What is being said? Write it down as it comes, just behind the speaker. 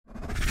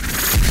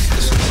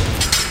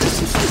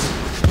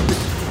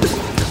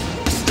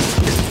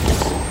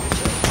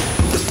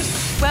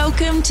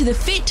Welcome to the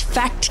Fit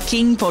Fact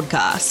King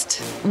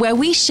podcast, where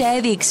we share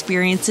the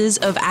experiences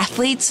of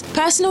athletes,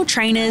 personal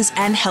trainers,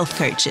 and health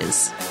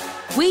coaches.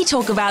 We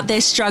talk about their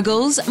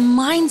struggles,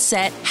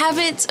 mindset,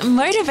 habits,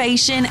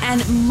 motivation,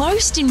 and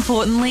most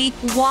importantly,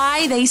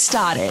 why they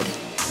started.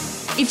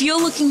 If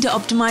you're looking to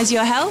optimize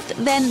your health,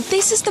 then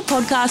this is the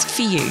podcast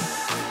for you.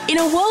 In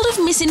a world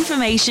of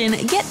misinformation,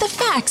 get the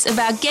facts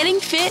about getting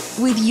fit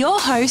with your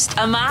host,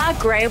 Amar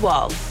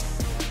Greywald.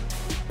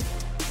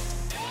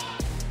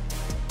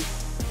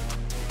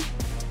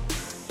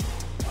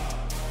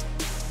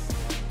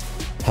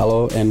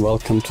 Hello and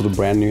welcome to the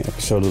brand new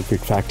episode of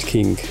Fit Fact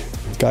King.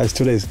 Guys,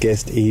 today's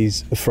guest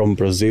is from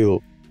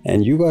Brazil,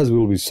 and you guys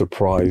will be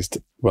surprised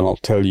when I'll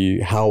tell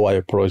you how I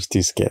approached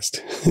this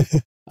guest.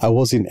 I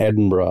was in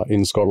Edinburgh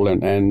in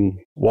Scotland, and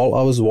while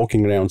I was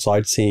walking around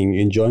sightseeing,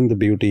 enjoying the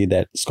beauty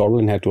that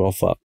Scotland had to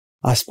offer,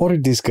 I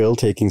spotted this girl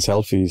taking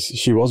selfies.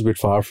 She was a bit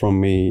far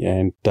from me,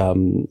 and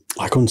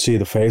I couldn't see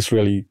the face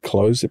really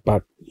close,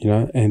 but,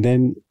 and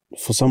then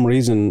for some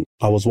reason,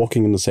 I was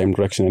walking in the same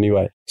direction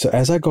anyway. So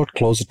as I got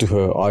closer to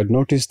her, I'd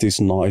noticed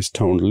these nice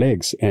toned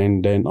legs.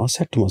 And then I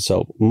said to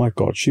myself, my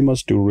God, she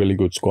must do really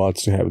good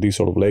squats to have these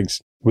sort of legs.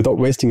 Without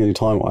wasting any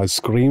time, I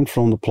screamed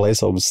from the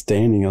place I was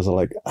standing. I was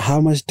like, how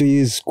much do you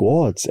use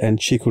squats?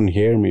 And she couldn't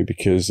hear me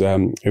because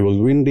it was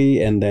windy,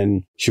 and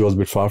then she was a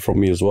bit far from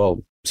me as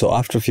well. So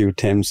after a few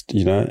attempts,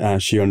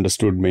 she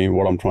understood me,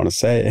 what I'm trying to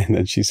say. And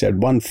then she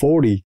said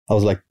 140. I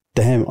was like,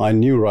 damn, I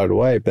knew right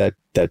away that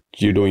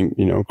you're doing,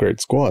 great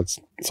squats.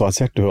 So I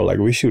said to her,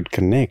 we should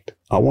connect.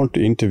 I want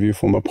to interview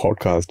for my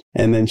podcast.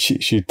 And then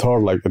she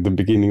thought at the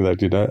beginning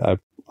that,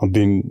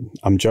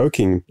 I'm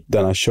joking.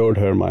 Then I showed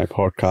her my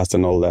podcast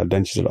and all that.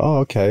 Then she said, oh,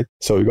 okay.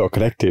 So we got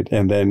connected.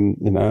 And then,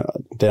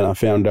 then I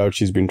found out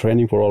she's been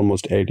training for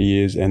almost 8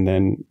 years. And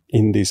then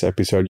in this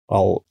episode,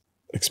 I'll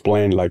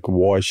explain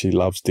why she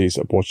loves this,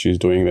 what she's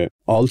doing there.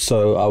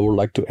 Also, I would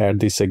like to add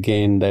this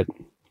again, that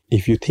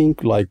if you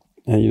think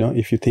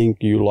if you think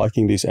you're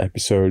liking these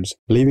episodes,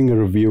 leaving a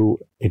review,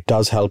 it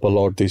does help a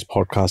lot, this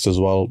podcast as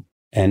well.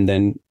 And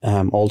then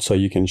also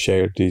you can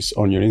share this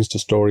on your Insta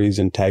stories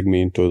and tag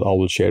me into it. I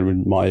will share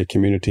with my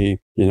community,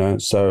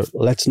 So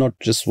let's not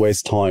just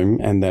waste time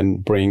and then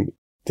bring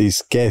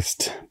this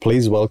guest.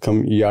 Please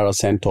welcome Yara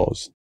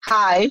Santos.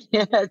 Hi,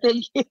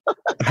 thank you.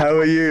 How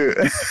are you?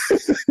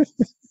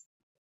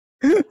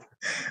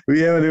 We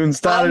haven't even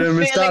started and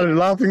we started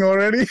laughing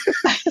already.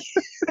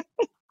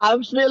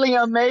 I'm feeling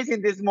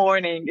amazing this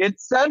morning.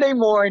 It's Sunday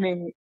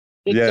morning.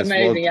 It's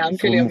amazing. Well, I'm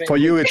feeling amazing. For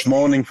you, it's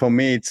morning. For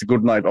me, it's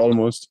good night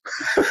almost.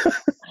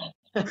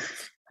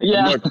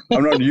 Yeah.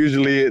 I'm not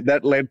usually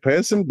that late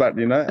person, but,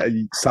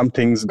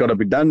 something's got to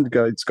be done.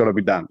 It's got to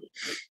be done.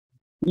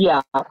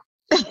 Yeah.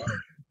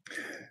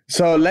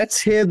 So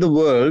let's hear the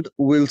world.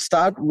 We'll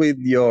start with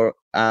your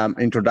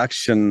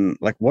introduction.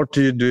 What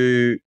do you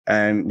do?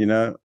 And,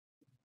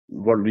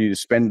 what do you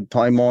spend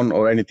time on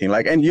or anything?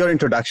 And your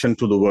introduction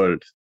to the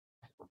world.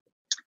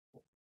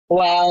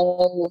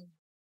 Well,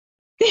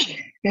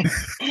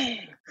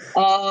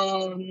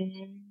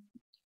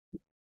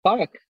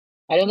 fuck.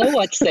 I don't know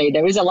what to say.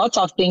 There is a lot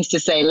of things to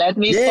say. Let's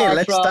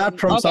start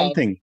from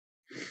something.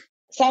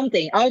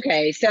 Something.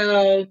 Okay.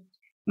 So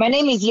my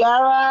name is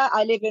Yara.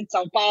 I live in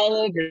São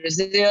Paulo,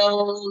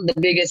 Brazil, the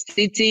biggest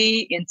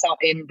city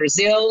in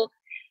Brazil.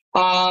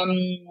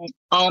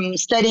 I'm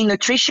studying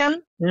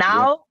nutrition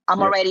now. I'm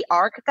already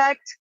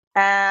architect.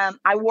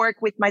 I work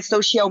with my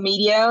social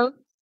media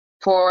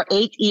for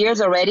 8 years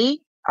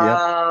already,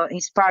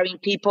 inspiring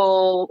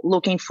people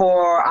looking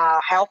for a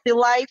healthy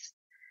life.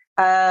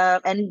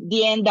 And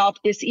the end of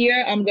this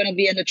year, I'm going to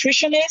be a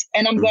nutritionist,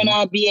 and I'm going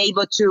to be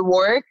able to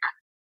work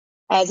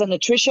as a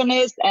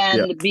nutritionist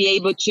and be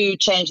able to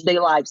change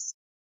their lives.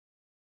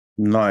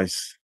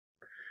 Nice.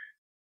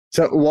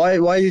 So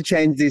why you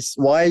change this?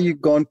 Why you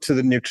gone to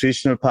the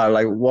nutritional part?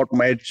 What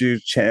made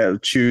you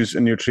choose a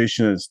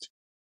nutritionist?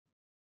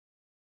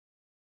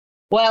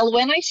 Well,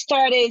 when I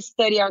started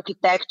study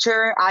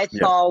architecture, I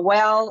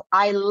thought,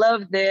 I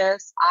love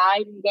this.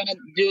 I'm going to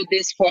do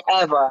this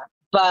forever.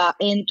 But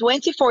in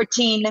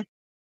 2014,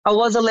 I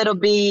was a little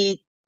bit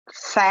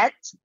fat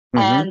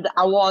and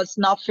I was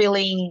not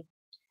feeling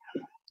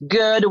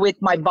good with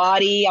my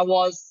body. I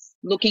was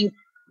looking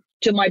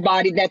to my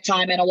body that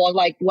time and I was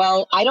like,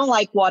 I don't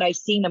like what I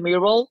see in the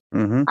mirror.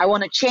 I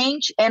want to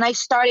change. And I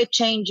started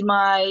change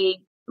my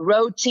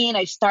routine.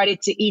 I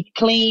started to eat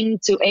clean,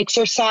 to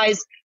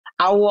exercise.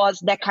 I was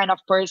that kind of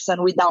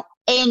person without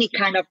any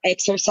kind of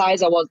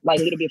exercise. I was a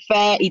little bit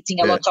fat, eating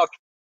a lot of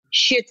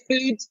shit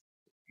food.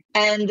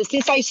 And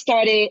since I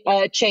started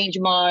change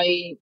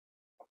my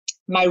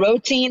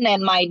routine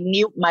and my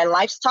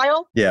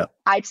lifestyle,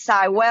 I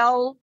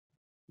decided,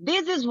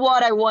 this is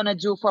what I want to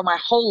do for my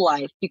whole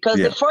life. Because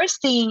the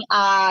first thing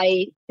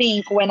I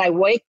think when I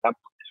wake up,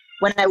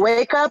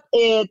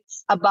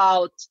 it's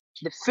about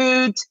the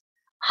food,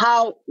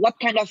 what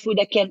kind of food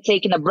I can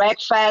take in a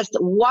breakfast,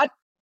 what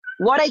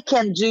I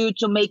can do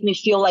to make me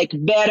feel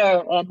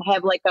better and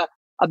have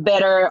a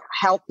better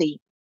healthy.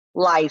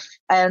 life.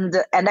 And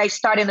I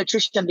started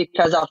nutrition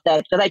because of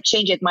that, because I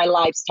changed my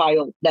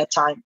lifestyle that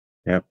time.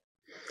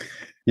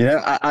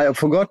 Yeah. I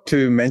forgot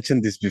to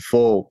mention this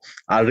before.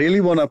 I really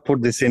want to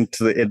put this at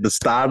the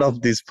start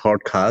of this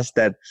podcast,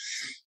 that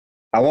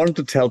I want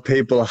to tell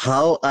people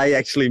how I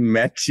actually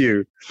met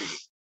you.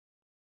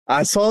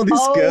 I saw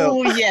this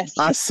girl. Oh, yes.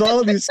 I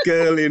saw this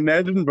girl in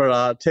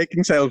Edinburgh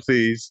taking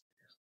selfies.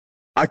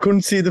 I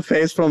couldn't see the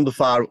face from the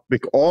far,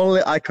 because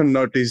only I can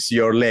notice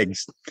your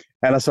legs.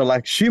 And I saw,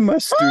 like, she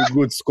must do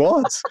good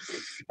squats.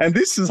 And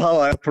this is how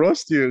I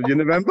approached you. You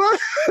remember?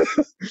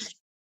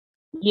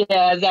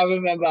 Yes, I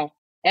remember.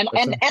 And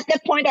at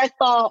that point, I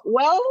thought,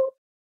 well,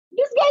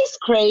 this guy's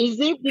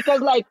crazy,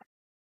 because, like,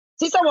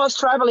 since I was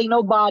traveling,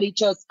 nobody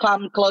just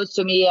come close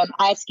to me and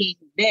asking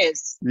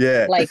this.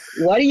 Yeah. Like,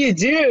 what do you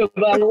do?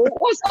 But it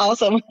was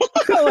awesome.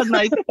 It was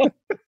nice.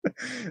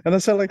 And I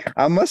said, like,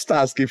 I must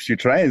ask if she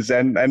trains,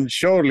 and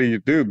surely you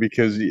do,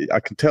 because I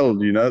can tell,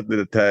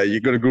 that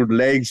you got a good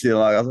legs.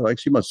 I was like,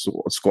 she must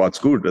squats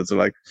good. I was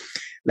like,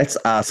 let's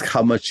ask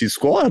how much she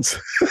squats.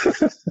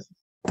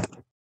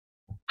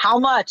 How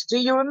much? Do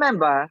you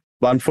remember?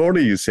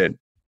 140, you said.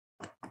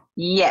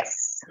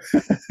 Yes.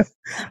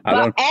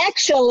 But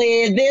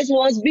actually, this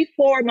was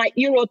before my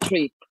Euro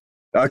trip.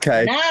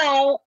 Okay.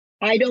 Now,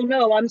 I don't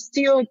know. I'm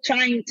still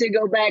trying to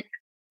go back.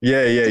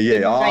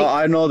 Yeah.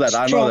 I know that.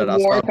 I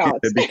Workouts.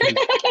 Because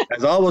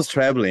as I was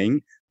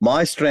traveling,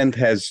 my strength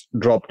has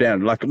dropped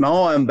down. Like,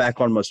 now I'm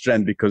back on my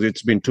strength, because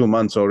it's been 2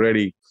 months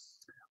already.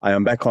 I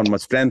am back on my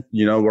strength.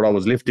 What I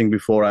was lifting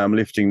before, I am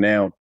lifting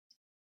now.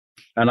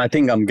 And I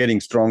think I'm getting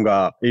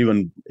stronger,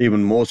 even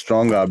more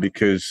stronger,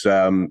 because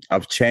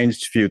I've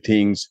changed a few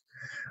things.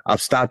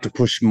 I've started to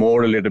push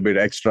more, a little bit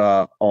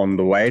extra on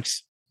the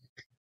weights,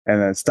 and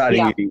then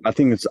eating. I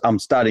think I'm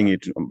starting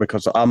it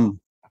because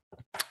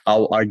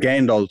I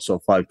gained also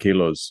 5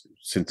 kilos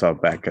since I'm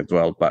back as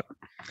well. But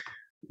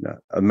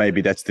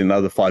maybe that's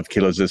another 5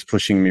 kilos that's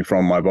pushing me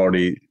from my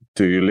body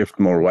to lift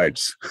more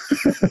weights.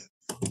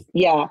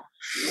 Yeah,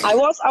 I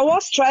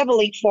was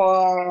traveling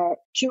for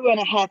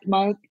 2.5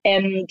 months,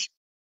 and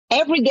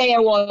every day I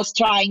was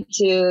trying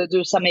to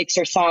do some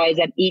exercise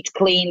and eat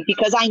clean,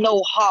 because I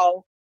know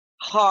how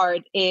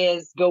hard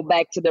is go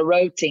back to the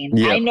routine.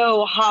 Yeah. I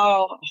know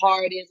how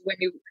hard it is when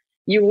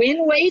you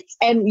win weight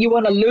and you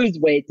want to lose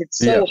weight. It's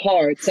so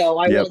hard. So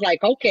I was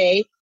like,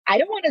 okay, I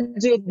don't want to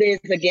do this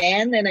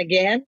again and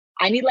again.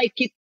 I need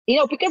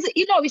because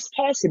it's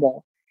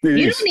possible.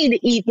 You don't need to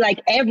eat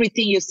like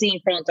everything you see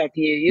in front of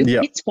you.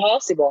 It's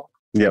possible.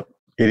 Yeah,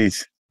 it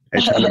is.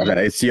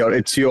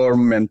 It's your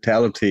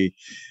mentality.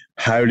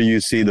 How do you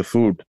see the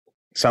food?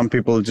 Some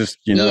people just,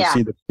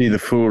 see the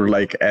food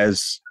like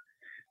as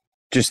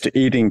just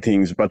eating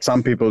things, but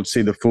some people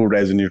see the food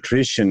as a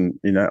nutrition,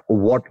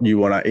 what you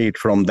want to eat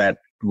from that,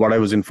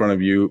 whatever's in front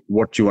of you,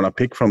 what you want to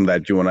pick from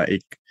that you want to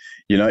eat.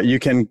 You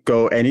can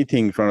go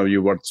anything in front of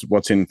you,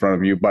 what's in front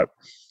of you. But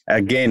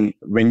again,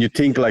 when you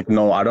think like,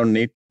 no, I don't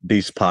need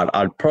this part,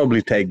 I'll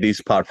probably take this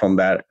part from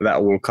that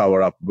will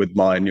cover up with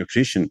my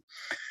nutrition.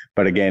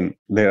 But again,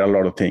 there are a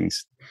lot of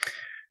things.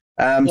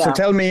 So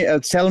tell me,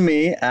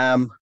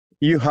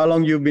 how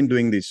long you've been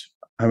doing this?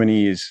 How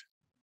many years?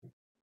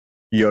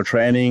 Your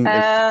training?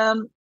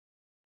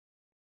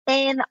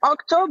 In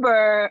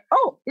October.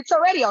 Oh, it's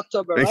already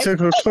October, right? It's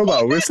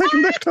October. We're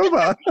 2nd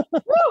October.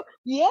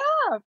 Yeah.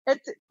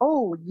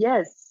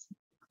 Yes.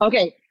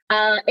 Okay.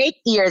 8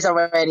 years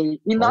already.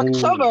 In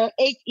October,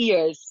 8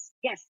 years.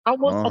 Yes,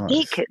 almost a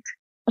decade.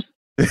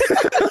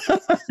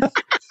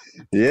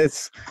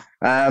 Yes.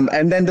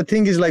 And then the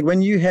thing is, like,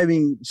 when you're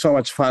having so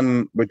much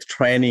fun with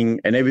training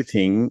and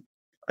everything,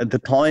 at the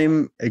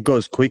time it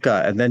goes quicker,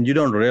 and then you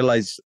don't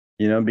realize,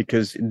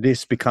 because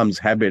this becomes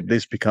habit.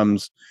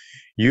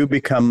 You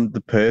become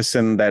the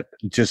person that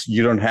just,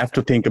 you don't have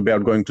to think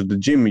about going to the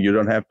gym. You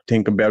don't have to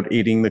think about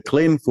eating the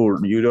clean food.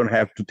 You don't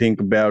have to think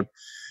about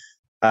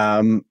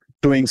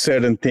doing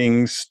certain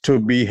things to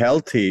be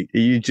healthy.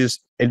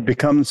 It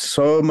becomes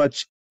so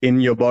much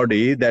in your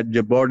body that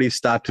your body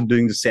starts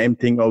doing the same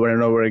thing over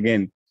and over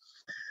again.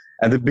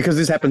 And because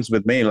this happens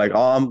with me, like,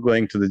 I'm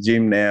going to the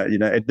gym now,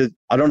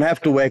 I don't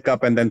have to wake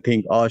up and then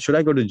think, should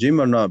I go to the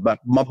gym or not? But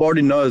my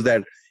body knows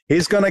that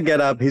he's going to get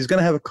up, he's going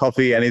to have a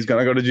coffee, and he's going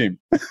to go to the gym.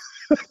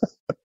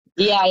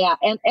 Yeah.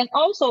 And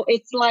also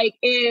it's like,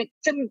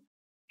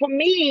 for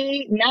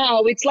me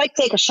now, it's like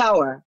take a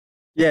shower.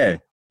 Yeah,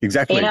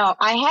 exactly.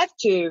 I have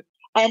to.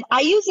 And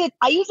I use it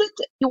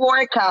to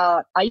work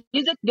out. I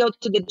use it to go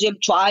to the gym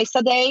twice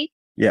a day.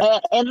 Yeah.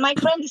 And my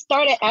friends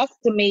started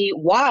asking me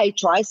why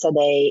twice a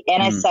day.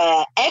 And I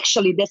said,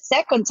 actually, the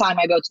second time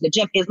I go to the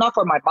gym is not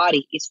for my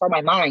body, it's for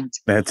my mind.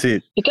 That's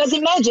it. Because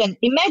imagine,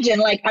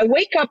 like, I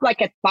wake up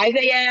like at 5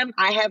 a.m.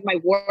 I have my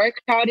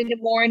workout in the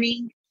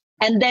morning.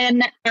 And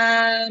then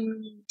I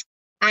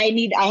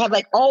have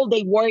like all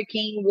day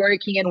working.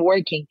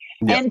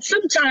 Yeah. And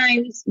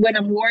sometimes when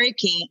I'm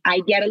working,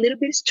 I get a little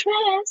bit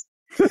stressed.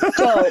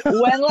 So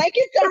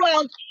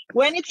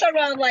when it's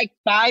around like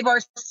 5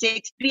 or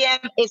 6 p.m.,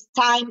 it's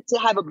time to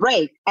have a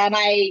break. And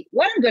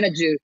what I'm gonna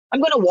do?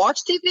 I'm gonna watch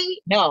TV.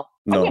 No,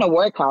 I'm gonna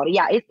work out.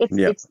 Yeah,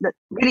 it's the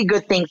really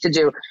good thing to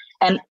do.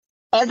 And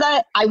as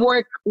I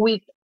work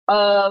with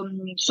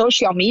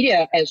social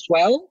media as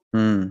well,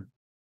 and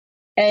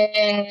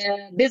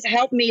this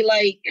helped me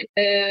like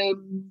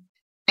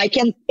I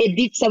can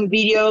edit some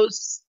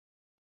videos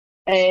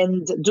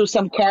and do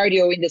some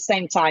cardio in the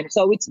same time.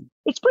 So it's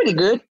pretty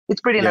good.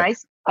 It's pretty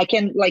nice. I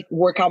can like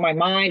work out my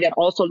mind and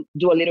also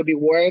do a little bit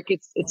work.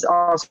 It's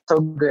also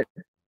good.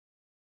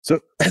 So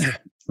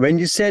when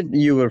you said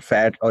you were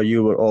fat or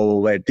you were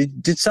overweight,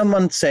 did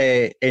someone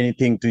say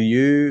anything to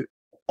you,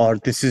 or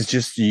this is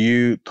just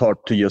you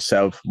thought to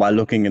yourself by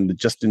looking in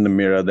the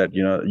mirror that,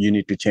 you know, you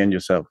need to change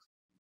yourself?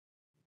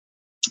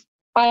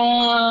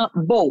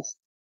 Both.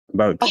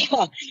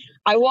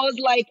 I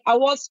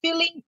was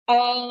feeling,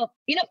 I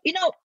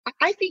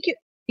think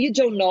you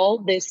don't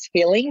know this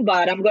feeling,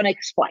 but I'm going to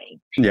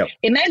explain. Yeah.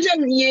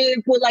 Imagine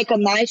you put like a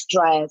nice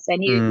dress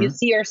and you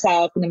see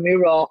yourself in the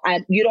mirror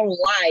and you don't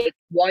like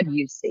what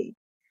you see.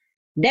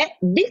 This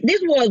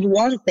was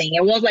one thing.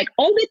 It was like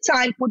all the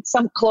time put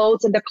some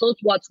clothes and the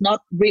clothes was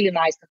not really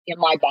nice in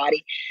my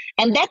body.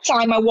 And that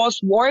time I was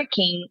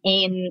working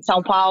in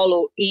Sao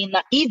Paulo in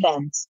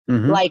events,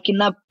 like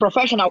in a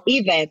professional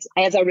event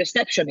as a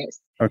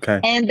receptionist. Okay.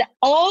 And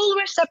all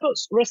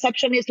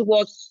receptionist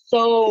was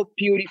so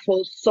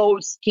beautiful, so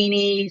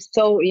skinny,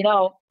 so,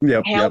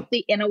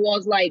 healthy. And I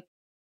was like,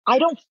 I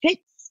don't fit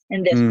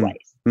in this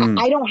place.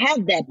 I don't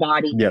have that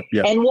body.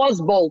 And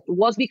was both. It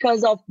was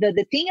because of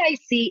the thing I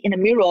see in the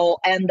mirror,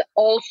 and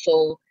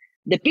also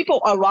the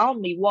people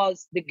around me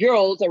the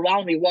girls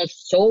around me was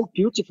so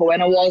beautiful.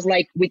 And I was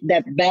like with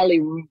that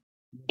belly,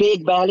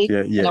 big belly.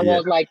 And I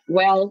was like,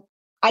 well,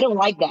 I don't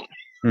like that.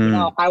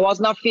 I was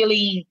not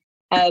feeling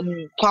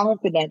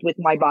confident with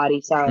my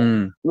body. So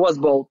it was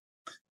both.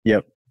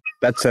 Yep.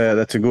 That's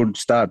a good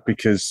start,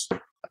 because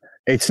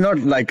it's not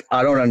like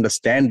I don't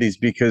understand this,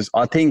 because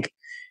I think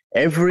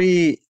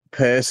every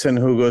person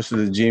who goes to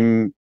the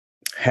gym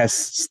has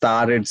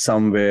started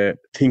somewhere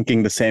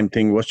thinking the same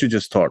thing what you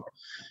just thought.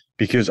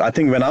 Because I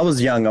think when I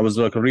was young, I was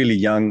like really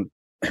young,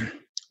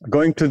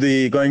 going to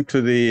the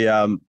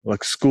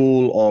like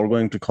school or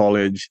going to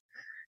college.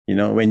 You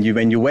know, when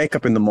you wake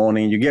up in the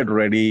morning, you get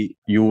ready,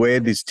 you wear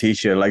this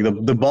t-shirt. Like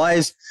the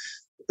boys,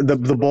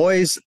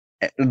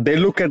 they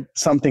look at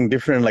something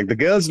different. Like the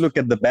girls look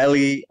at the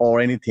belly or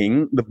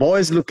anything. The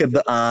boys look at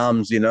the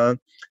arms, you know.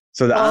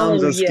 So the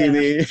arms are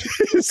skinny.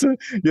 So,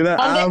 you know,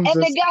 and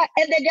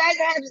the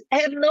guys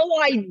have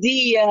no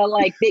idea.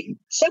 Like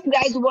some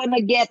guys want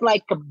to get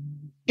like a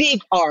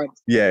big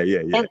arms. Yeah.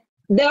 And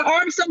their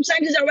arms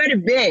sometimes is already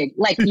big.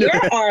 Like your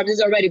arms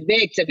is already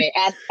big to me,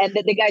 and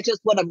the guys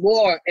just want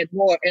more and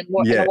more and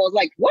more. Yeah. And I was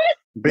like, what?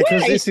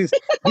 Because Why?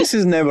 this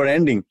is never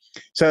ending.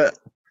 So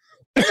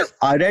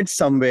I read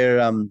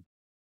somewhere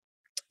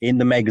in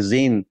the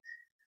magazine,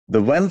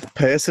 the one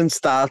person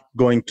starts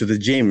going to the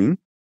gym,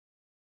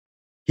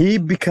 he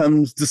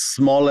becomes the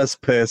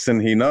smallest person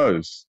he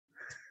knows.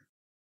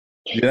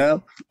 You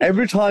know,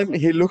 every time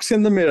he looks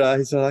in the mirror,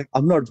 he's like,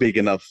 I'm not big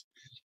enough.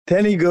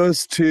 Then he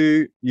goes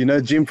to,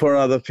 gym for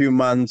another few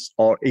months,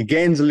 or he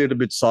gains a little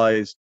bit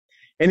size,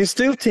 and he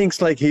still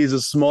thinks like he's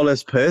the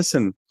smallest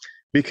person,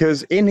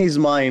 because in his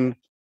mind,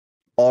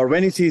 or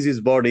when he sees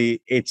his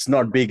body, it's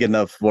not big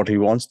enough what he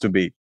wants to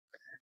be.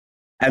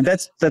 And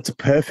that's a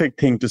perfect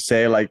thing to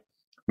say. Like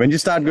when you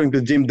start going to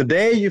the gym,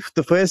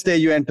 the first day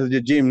you enter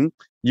the gym,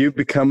 you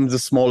become the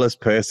smallest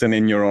person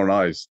in your own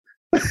eyes.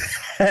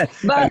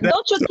 But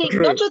don't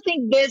you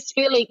think this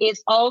feeling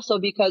is also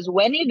because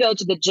when you go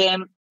to the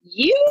gym,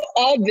 you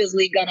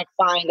obviously gonna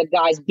find the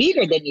guys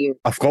bigger than you.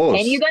 Of course.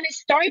 And you're gonna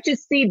start to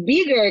see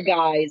bigger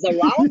guys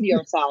around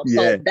yourself.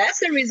 So that's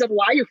the reason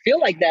why you feel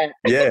like that.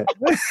 Yeah.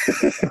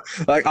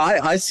 Like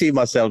I see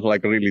myself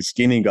like a really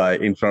skinny guy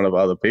in front of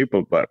other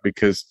people, but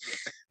because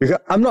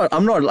I'm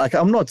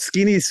not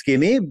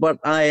skinny, but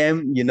I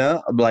am,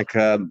 like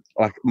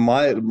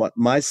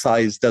my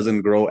size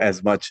doesn't grow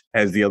as much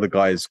as the other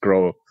guys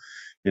grow,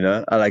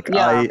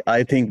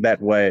 I think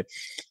that way.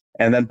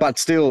 And then, but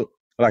still,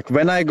 like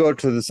when I go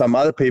to some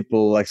other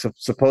people, like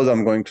suppose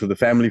I'm going to the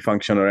family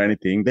function or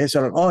anything, they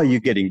say, "Oh, you're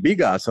getting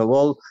bigger." So,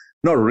 well,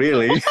 not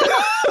really.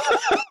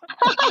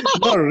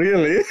 Not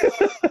really.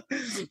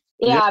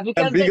 Yeah,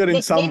 because I'm bigger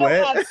in some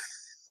way.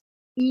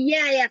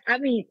 Yeah. I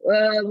mean,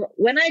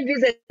 when I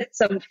visit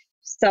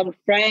some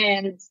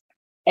friends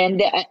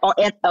and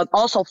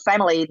also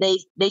family,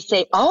 they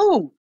say,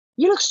 "Oh,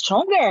 you look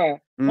stronger.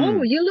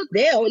 Oh, you look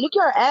there. Oh, look at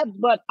your abs."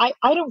 But I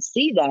don't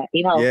see that.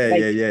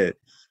 Yeah.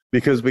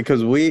 Because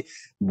we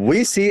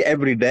see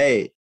every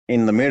day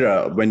in the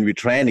mirror when we're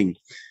training,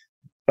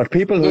 but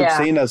people who've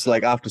seen us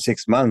like after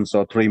 6 months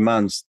or 3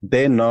 months,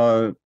 they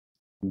know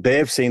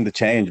they've seen the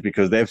change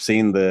because they've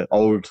seen the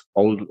old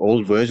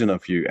version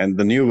of you, and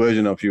the new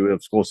version of you,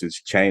 of course, is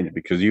changed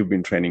because you've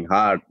been training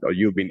hard or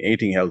you've been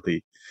eating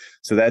healthy.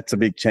 So that's a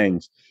big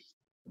change.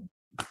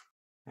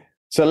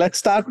 So let's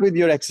start with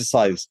your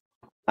exercise.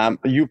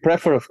 You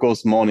prefer, of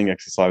course, morning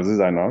exercises,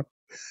 I know.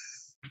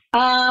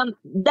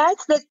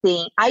 That's the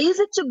thing. I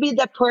used to be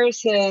the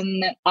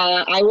person.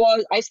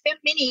 I spent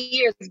many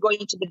years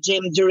going to the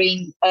gym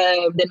during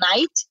the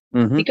night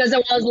Mm-hmm. because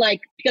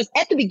because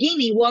at the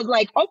beginning it was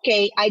like,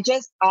 okay, I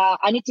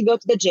need to go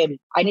to the gym.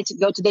 I need to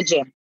go to the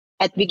gym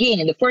at the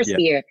beginning, the first Yeah.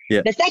 year.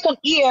 Yeah. The second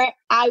year,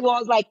 I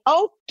was like,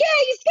 okay,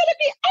 it's gonna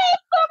be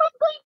awesome. I'm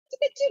going to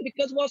the gym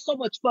because it was so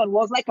much fun. It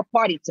was like a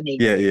party to me.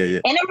 Yeah. Yeah.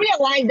 Yeah. And I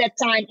realized that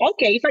time,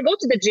 okay, if I go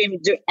to the gym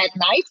at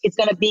night, it's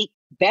gonna be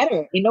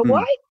better. You know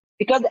why?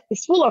 Because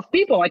it's full of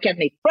people. I can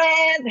make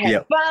friends,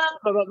 have fun,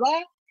 blah, blah,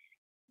 blah.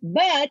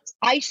 But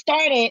I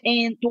started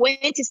in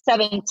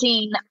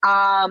 2017,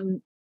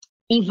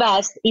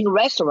 invest in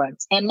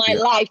restaurants, and my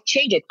life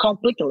changed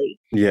completely.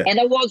 Yeah. And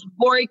I was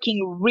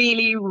working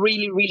really,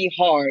 really, really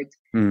hard.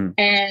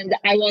 And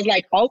I was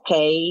like,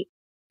 okay,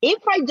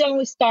 if I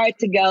don't start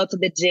to go to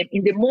the gym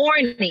in the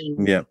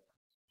morning,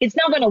 it's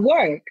not going to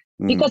work.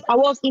 Because I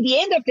was, in the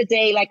end of the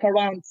day, like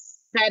around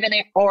 7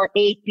 or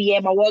 8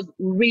 p.m., I was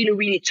really,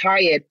 really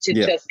tired to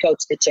just go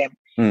to the gym.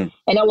 And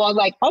I was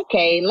like,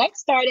 okay, let's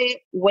start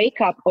it,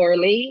 wake up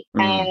early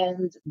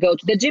and go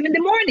to the gym in the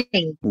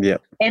morning. Yeah.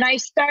 And I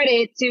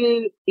started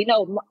to,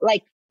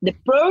 like the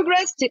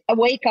progress to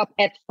wake up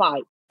at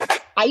 5.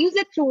 I used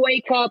it to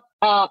wake up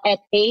at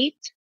 8,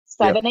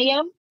 7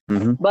 a.m.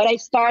 But I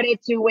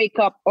started to wake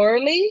up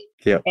early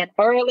and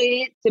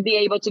early to be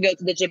able to go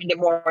to the gym in the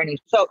morning.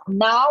 So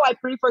now I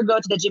prefer go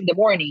to the gym in the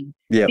morning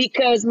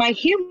because my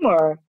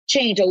humor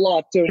changed a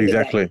lot during the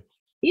day.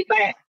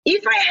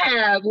 If I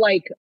have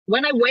like,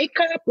 when I wake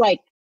up,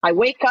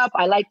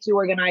 I like to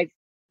organize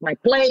my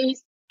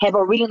place, have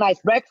a really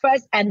nice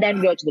breakfast, and then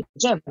go to the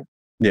gym.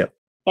 Yeah.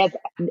 As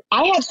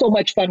I have so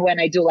much fun when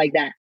I do like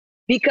that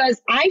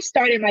because I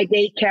started my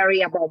day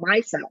caring about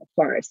myself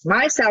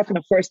in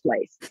the first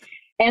place.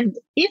 And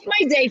if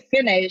my day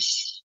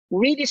finish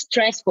really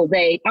stressful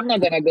day, I'm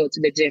not going to go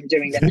to the gym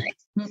during the night.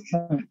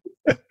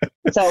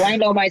 So I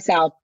know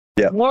myself.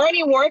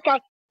 Morning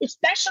workout,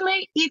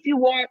 especially if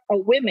you are a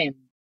woman,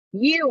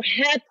 you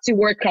have to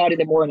work out in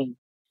the morning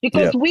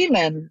because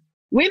women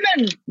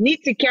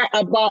need to care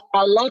about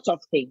a lot of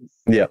things.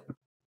 Yeah.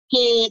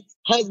 Kids,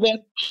 husband,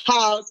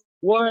 house,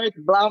 work,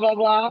 blah, blah,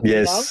 blah.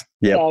 Yes.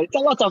 Yeah. So it's a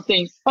lot of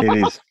things.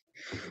 It is.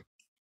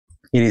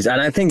 It is.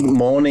 And I think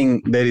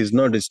morning, there is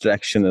no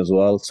distraction as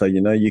well. So,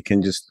 you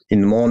can just,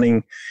 in the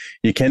morning,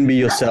 you can be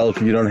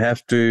yourself. You don't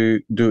have to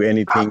do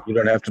anything. You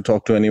don't have to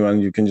talk to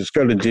anyone. You can just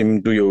go to the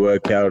gym, do your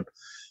workout,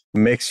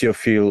 makes you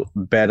feel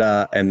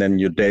better. And then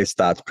your day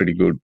starts pretty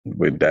good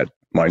with that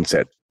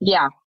mindset.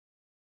 Yeah.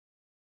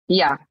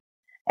 Yeah.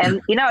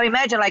 And,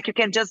 imagine like you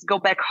can just go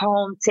back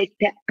home, take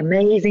that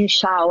amazing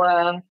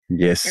shower.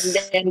 Yes. And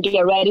then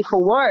get ready for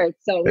work.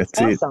 So it's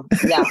awesome.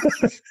 Yeah.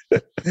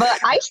 But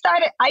I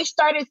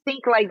started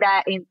think like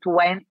that in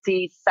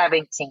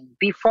 2017.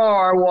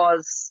 Before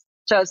was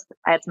just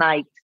at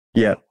night.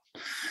 Yeah.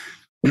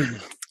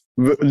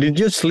 Did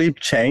your sleep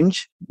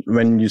change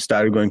when you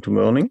started going to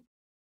morning?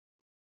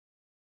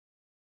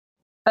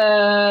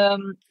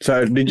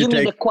 So did you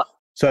take...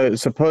 So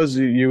suppose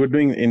you were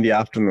doing it in the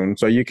afternoon,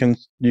 so you can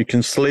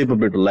sleep a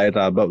bit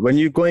later. But when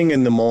you're going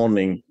in the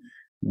morning,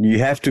 you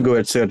have to go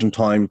at certain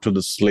time to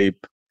the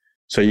sleep,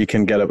 so you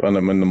can get up in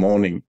the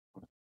morning.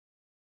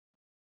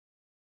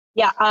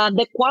 Yeah,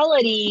 the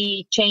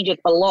quality changed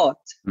a lot.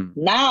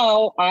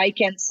 Now I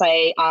can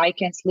say I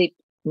can sleep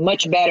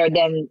much better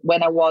than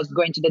when I was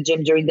going to the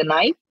gym during the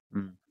night.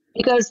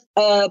 Because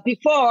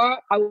before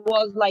I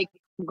was like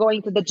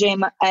going to the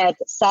gym at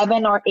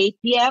 7 or 8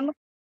 p.m.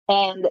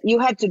 And you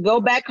have to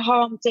go back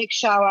home, take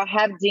shower,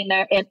 have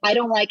dinner. And I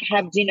don't like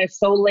have dinner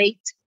so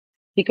late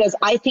because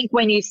I think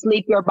when you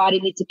sleep, your body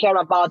needs to care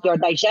about your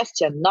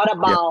digestion, not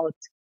about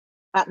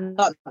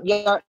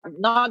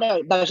not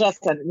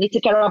digestion. Need to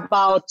care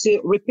about to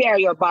repair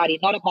your body,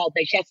 not about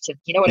digestion.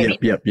 You know what I mean?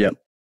 Yep.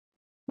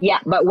 Yeah,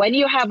 but when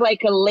you have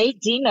like a late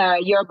dinner,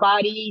 your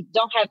body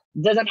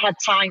doesn't have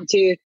time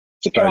to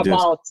care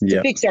about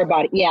to fix your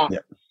body. Yeah.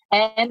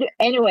 And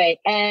anyway,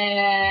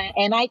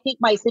 and I think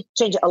my sleep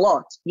changed a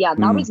lot. Yeah,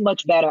 now it's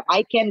much better.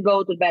 I can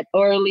go to bed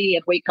early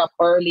and wake up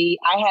early.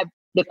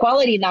 The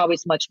quality now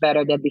is much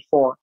better than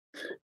before.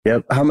 Yeah.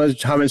 How much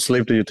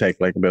sleep do you take?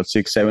 Like about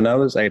 6, 7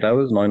 hours, 8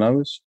 hours, 9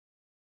 hours?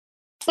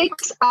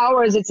 6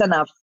 hours, it's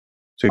enough.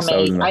 6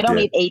 hours enough, I don't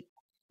need 8.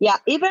 Yeah,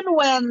 even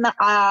when,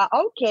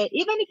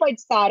 even if I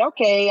decide,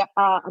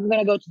 I'm going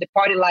to go to the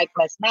party like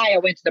last night. I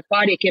went to the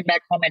party, I came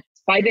back home at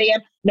 5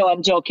 a.m. No,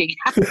 I'm joking.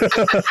 I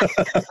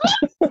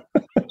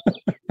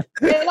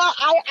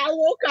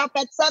woke up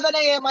at 7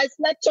 a.m. I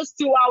slept just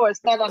 2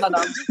 hours. No.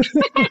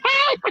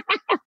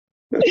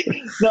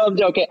 No, I'm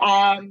joking.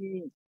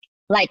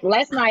 Like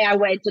last night I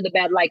went to the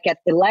bed like at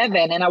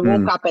 11 and I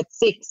woke up at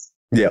 6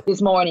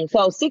 this morning.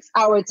 So 6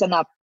 hours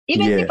enough.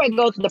 Even if I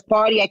go to the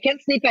party, I can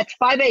sleep at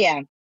 5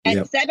 a.m.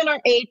 At 7 or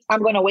 8,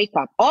 I'm going to wake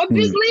up.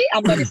 Obviously,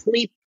 I'm going to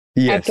sleep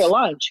after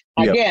lunch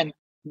again.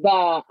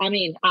 But I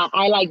mean,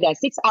 I like that.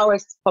 6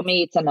 hours for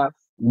me, it's enough.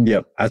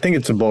 Yeah, I think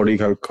it's a body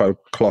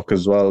clock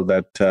as well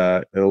that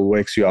it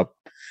wakes you up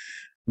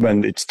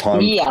when it's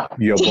time. Yeah.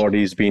 Your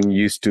body's been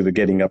used to the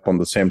getting up on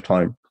the same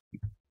time.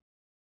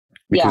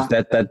 Because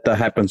that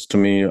happens to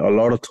me a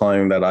lot of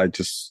time, that I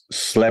just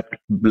slept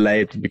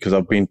late because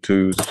I've been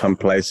to some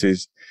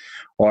places,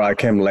 or I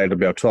came late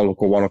about 12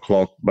 o'clock or 1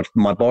 o'clock, but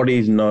my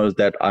body knows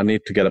that I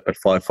need to get up at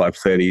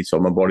 5:30. So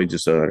my body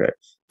just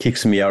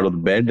kicks me out of the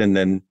bed, and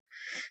then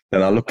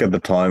I look at the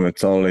time,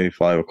 it's only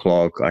 5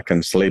 o'clock. I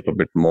can sleep a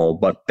bit more,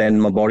 but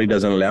then my body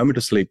doesn't allow me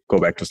to sleep, go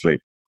back to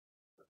sleep.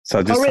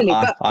 So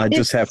I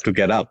just have to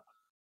get up.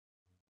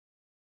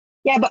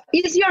 Yeah, but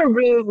is your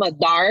room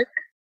dark?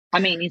 I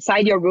mean,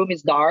 inside your room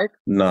is dark?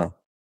 No.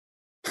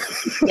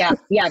 yeah,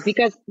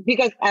 because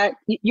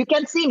you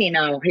can see me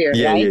now here,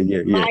 right?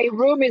 Yeah. My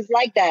room is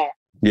like that.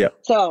 Yeah.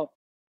 So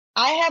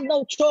I have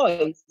no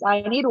choice.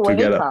 I need to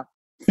wake up.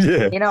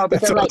 Yeah,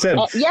 because that's what I said.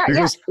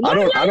 Because I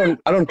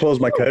don't close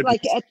my curtains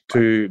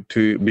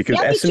because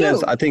as soon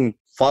as I think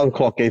 5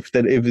 o'clock, if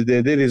there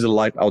is a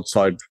light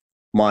outside,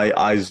 my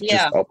eyes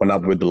just open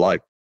up with the light.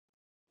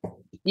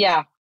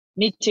 Yeah,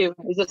 me too.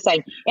 It's the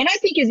same, and I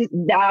think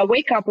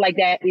wake up like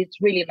that.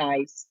 It's really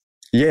nice.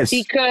 Yes,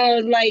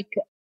 because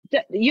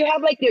you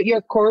have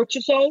your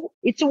cortisol.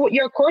 It's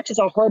your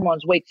cortisol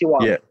hormones wakes you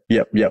up.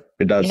 Yeah,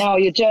 it does.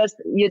 You just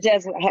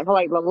have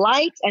the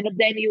light, and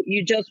then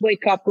you just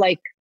wake up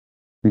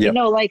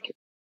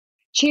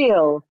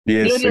chill.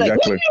 Yes,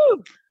 exactly.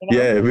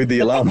 Yeah, with the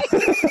alarm.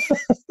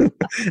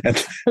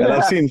 and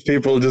I've seen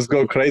people just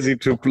go crazy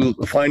to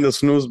find a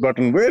snooze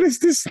button. Where is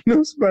this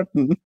snooze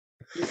button?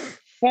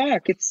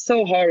 Fuck, it's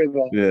so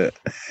horrible. Yeah.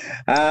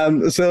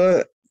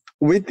 So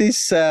with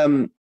this,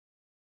 do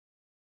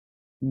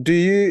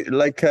you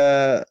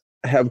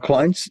have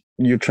clients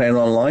you train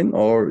online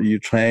or you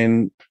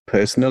train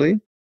personally?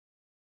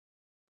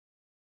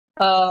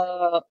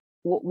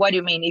 What do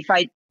you mean? If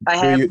I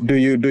have... Do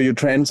you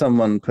train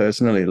someone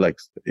personally? Like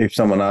if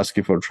someone asks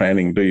you for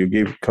training, do you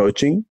give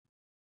coaching?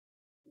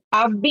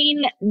 I've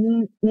been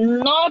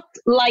not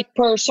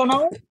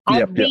personal.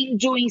 I've been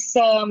doing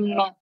some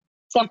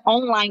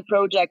online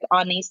project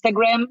on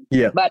Instagram.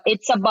 Yeah. But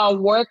it's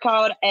about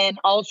workout and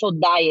also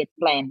diet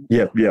plan.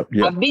 Yep.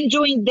 I've been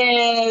doing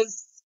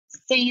this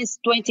since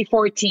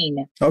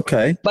 2014.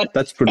 Okay. But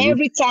that's pretty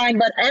every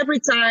time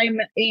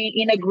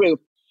in a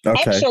group.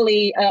 Okay.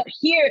 Actually,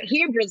 here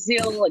in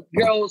Brazil,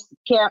 girls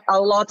care a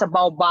lot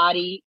about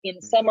body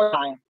in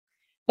summertime.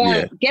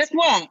 But guess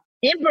what?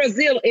 In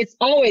Brazil, it's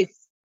always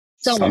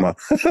summer.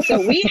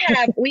 So we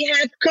have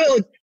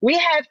cold. We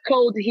have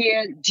cold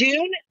here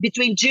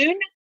between June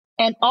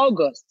and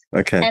August.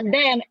 Okay. And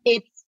then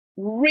it's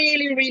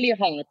really, really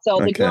hot. So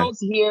the girls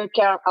here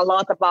care a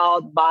lot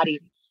about body.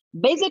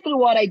 Basically,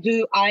 what I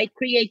do, I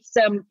create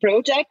some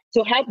project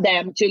to help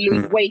them to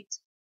lose weight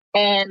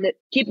and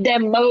keep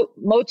them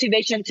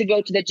motivation to go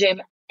to the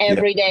gym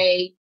every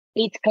day,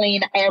 eat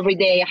clean every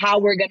day, how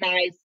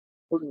organize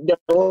the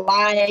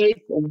life,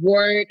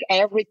 work,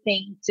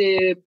 everything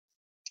to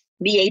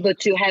be able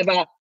to have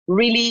a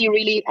really,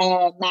 really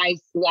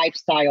nice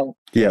lifestyle.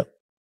 Yeah.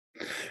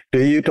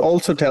 Do you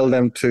also tell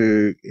them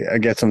to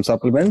get some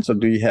supplements, or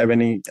do you have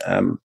any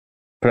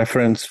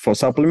preference for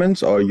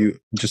supplements, or you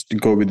just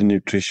go with the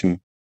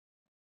nutrition?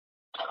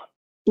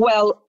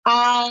 Well,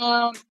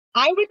 I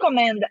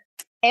recommend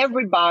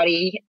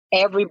everybody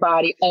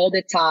all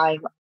the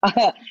time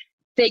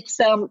take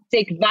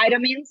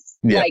vitamins.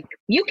 Like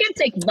you can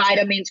take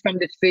vitamins from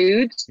the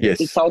food.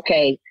 Yes, it's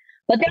okay.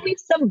 But there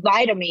is some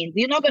vitamins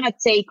you're not gonna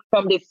take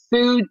from the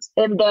food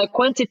and the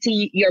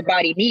quantity your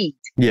body needs.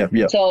 Yeah.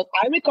 So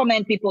I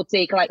recommend people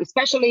take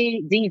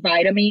especially D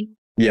vitamin.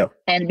 Yeah.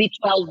 And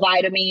B12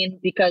 vitamin,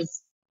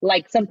 because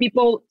some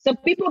people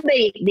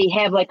they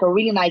have a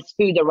really nice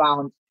food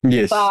around.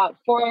 Yes. But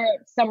for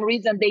some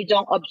reason they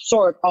don't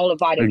absorb all the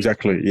vitamins.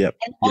 Exactly. Yeah.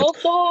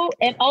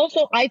 And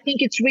also I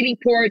think it's really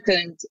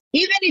important,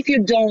 even if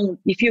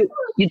you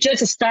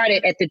just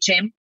started at the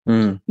gym,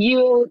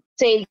 you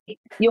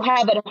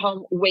have at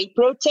home whey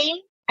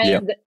protein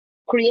and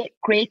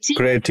creatine.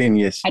 Creatine,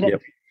 yes.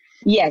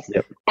 Yes.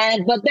 Yep.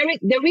 But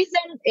the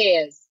reason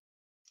is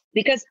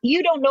because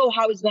you don't know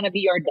how it's going to be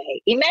your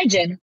day.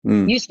 Imagine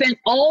you spend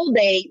all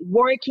day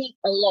working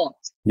a lot,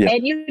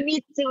 and you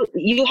need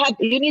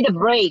a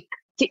break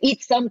to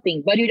eat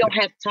something, but you don't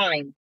have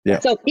time. Yeah.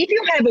 So if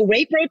you have a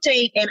whey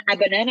protein and a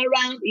banana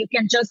around, you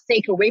can just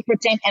take a whey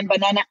protein and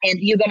banana, and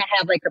you're going to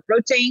have a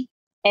protein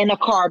and a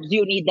carbs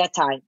you need that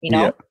time,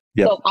 Yeah.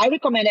 So I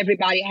recommend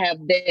everybody have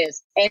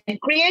this. And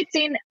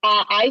creatine,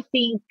 I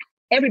think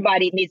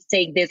everybody needs to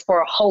take this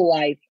for a whole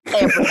life,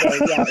 every day.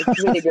 Yeah,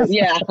 it's really good.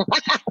 Yeah.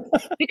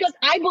 Because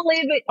I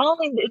believe it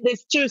only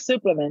there's two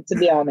supplements, to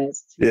be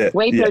honest. Yeah.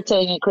 Whey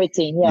protein and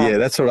creatine. Yeah. Yeah,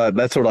 that's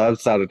what I've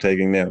started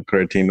taking now,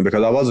 creatine,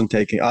 because I wasn't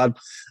taking I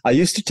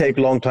used to take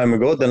a long time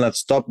ago, then I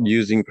stopped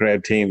using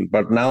creatine.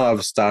 But now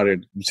I've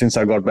started, since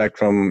I got back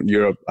from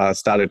Europe, I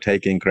started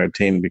taking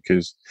creatine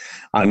because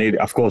I needed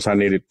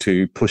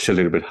to push a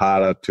little bit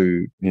harder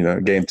to,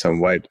 gain some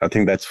weight. I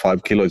think that's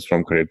 5 kilos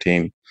from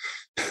creatine.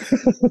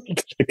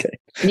 Okay.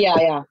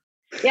 Yeah,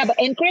 but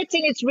in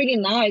creatine it's really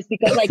nice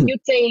because you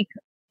take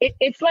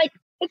it's like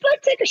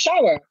take a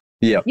shower.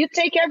 Yeah. You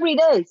take every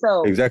day.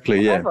 So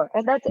Exactly. Yeah. whatever.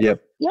 And that's it.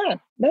 Yep. Yeah,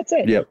 that's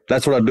it. Yeah.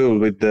 That's what I do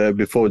with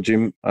before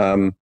gym.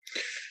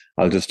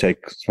 I'll just take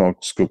a small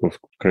scoop of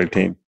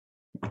creatine.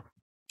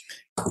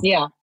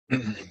 Yeah.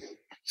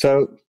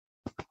 So,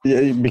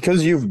 yeah,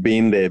 because you've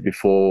been there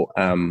before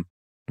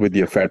with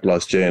your fat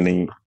loss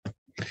journey,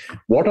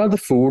 what are the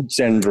foods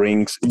and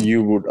drinks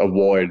you would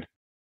avoid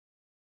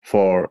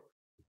for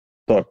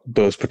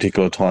those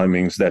particular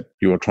timings that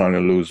you are trying to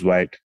lose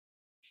weight?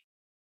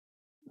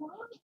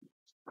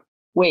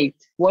 Wait,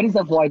 what does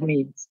avoid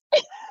means?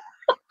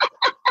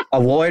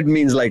 Avoid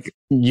means like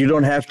you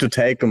don't have to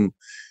take them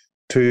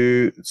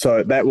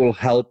so that will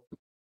help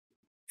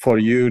for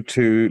you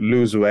to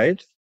lose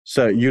weight.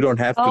 So you don't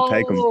have to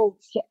take them.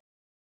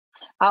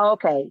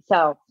 Okay.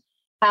 So,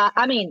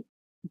 I mean,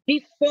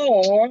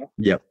 before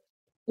Yep.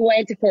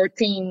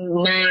 2014,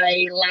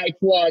 my life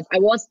I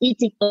was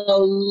eating a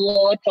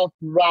lot of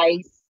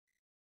rice,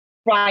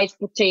 fried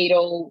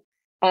potato,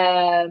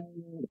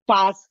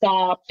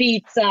 pasta,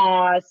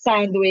 pizza,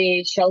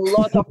 sandwich, a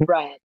lot of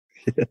bread.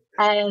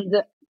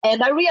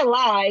 And I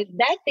realized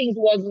that things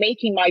was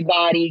making my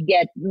body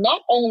get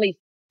not only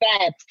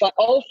fat, but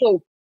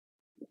also,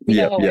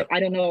 I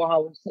don't know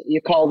how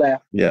you call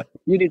that. Yeah.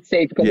 You did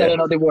say it because I don't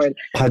know the word.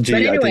 Pudgy,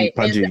 but anyway,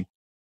 I think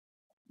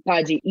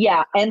pudgy.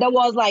 Yeah. And I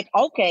was like,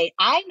 okay,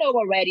 I know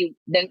already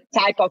the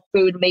type of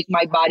food make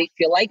my body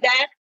feel like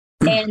that.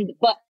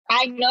 But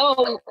I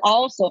know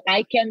also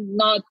I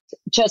cannot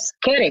just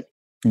cut it.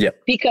 Yeah.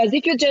 Because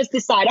if you just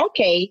decide,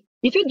 okay,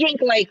 if you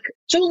drink like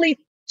 2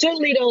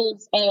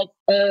 liters of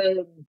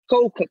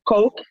Coke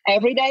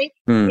every day,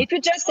 if you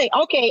just say,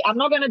 okay, I'm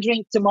not going to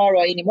drink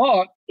tomorrow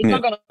anymore, it's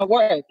not going to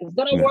work. It's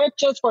going to work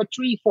just for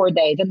 3-4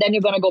 days, and then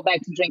you're going to go back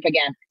to drink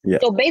again. Yeah.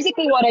 So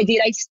basically what I did,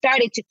 I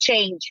started to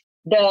change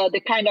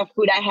the kind of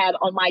food I had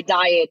on my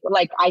diet.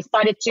 Like I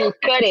started to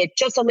cut it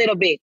just a little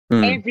bit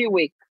every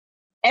week.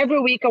 Every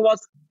week I was,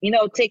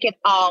 take it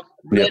off,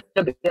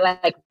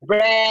 like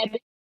bread.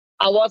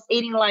 I was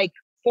eating like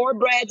 4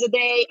 breads a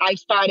day. I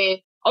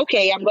started,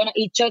 okay, I'm going to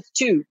eat just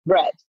 2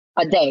 breads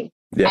a day.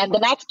 Yeah. And the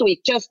next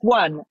week, just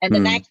 1. And the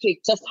next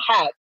week, just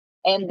half.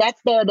 And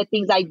that's the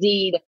things I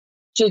did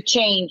to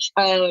change.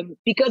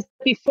 Because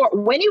before,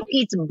 when you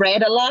eat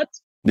bread a lot,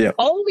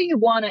 all you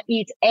want to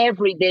eat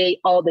every day,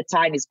 all the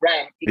time is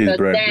bread. Because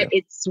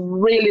it's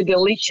really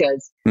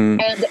delicious.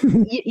 And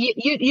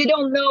you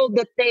don't know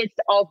the taste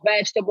of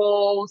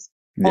vegetables,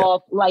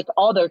 of like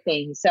other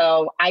things.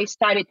 So I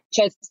started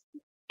just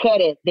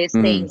cut it, these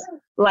things,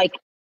 like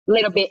a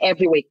little bit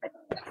every week.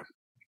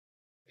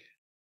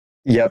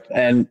 Yep.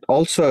 And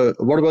also,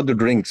 what about the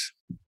drinks?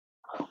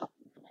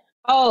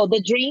 Oh,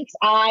 the drinks,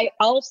 I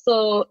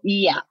also,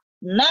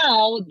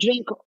 now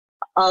drink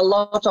a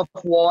lot of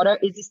water.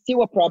 Is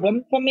still a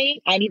problem for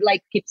me. I need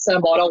like keep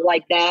some bottle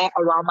like that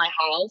around my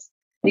house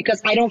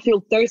because I don't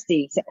feel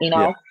thirsty,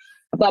 Yeah.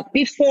 But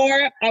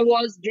before I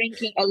was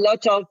drinking a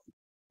lot of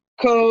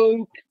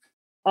Coke,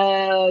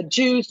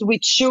 juice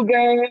with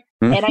sugar,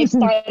 and I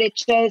started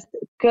just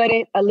cut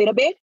it a little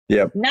bit.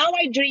 Yeah. Now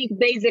I drink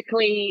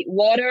basically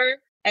water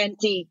and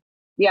tea.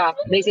 Yeah,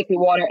 basically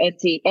water and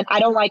tea. And I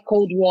don't like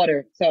cold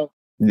water. So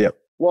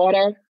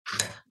water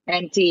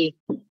and tea.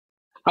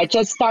 I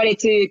just started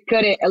to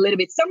cut it a little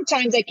bit.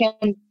 Sometimes I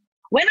can,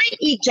 when I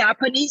eat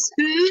Japanese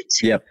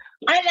food,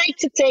 I like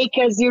to take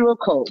a 0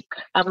 Coke.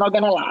 I'm not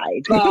going to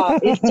lie.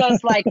 But it's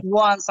just like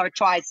once or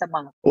twice a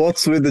month.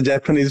 What's with the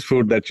Japanese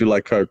food that you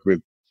like Coke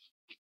with?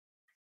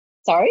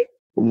 Sorry?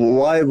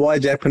 Why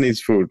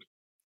Japanese food?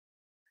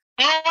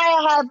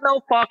 I have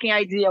no fucking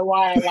idea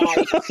why I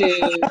like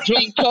to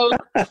drink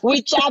Coke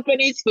with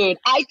Japanese food.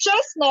 I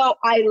just know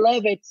I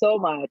love it so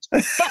much.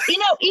 But,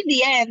 in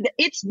the end,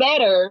 it's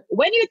better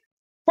when you,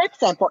 for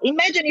example,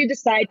 imagine you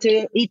decide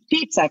to eat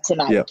pizza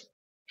tonight. Yeah.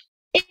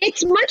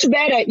 It's much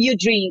better you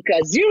drink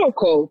a 0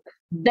 Coke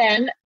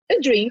than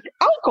you drink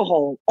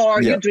alcohol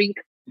or you drink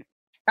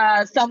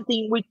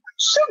something with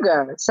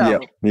sugar. So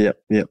yeah,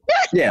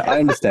 I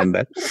understand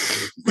that.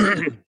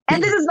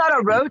 And this is not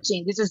a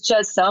routine. This is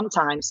just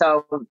sometimes.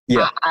 So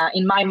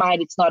in my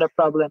mind, it's not a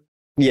problem.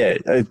 Yeah,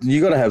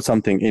 you got to have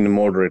something in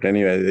moderate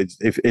anyway.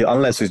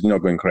 Unless it's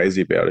not going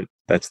crazy about it.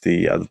 That's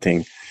the other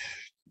thing.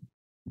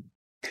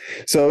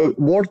 So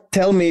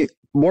tell me,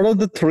 what are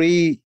the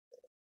 3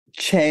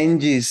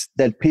 changes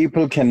that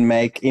people can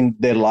make in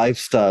their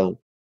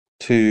lifestyle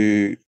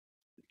to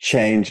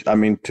change,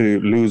 to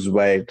lose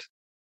weight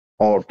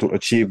or to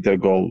achieve their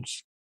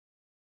goals?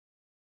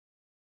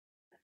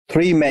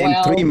 3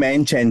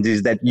 main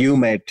changes that you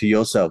made to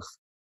yourself.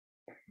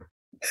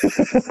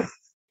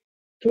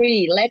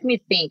 3, let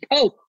me think.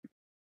 Oh,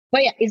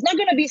 but yeah, it's not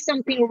going to be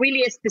something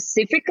really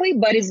specifically,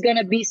 but it's going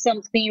to be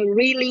something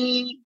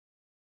really,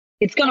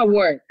 it's going to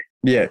work.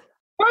 Yeah.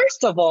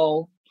 First of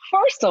all,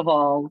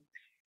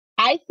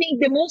 I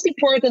think the most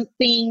important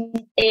thing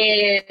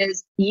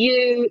is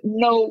you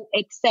know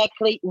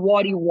exactly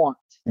what you want.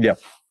 Yeah.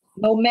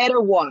 No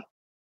matter what.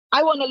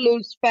 I want to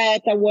lose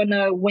fat. I want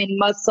to win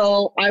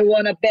muscle. I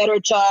want a better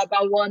job.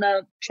 I want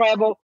to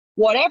travel.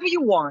 Whatever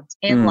you want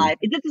in life.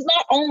 This is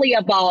not only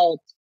about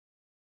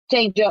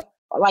change a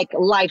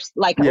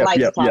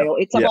lifestyle.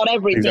 It's about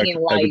everything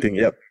in life. Everything,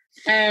 yep.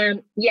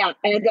 And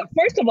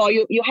first of all,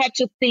 you have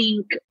to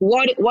think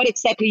what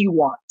exactly you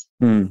want.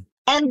 And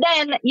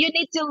then you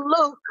need to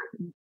look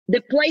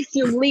the place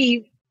you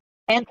live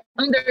and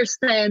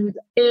understand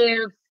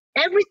if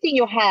everything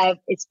you have,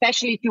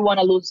 especially if you want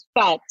to lose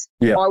fat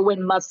or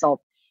win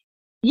muscle,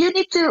 you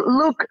need to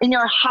look in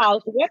your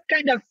house what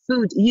kind of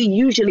food you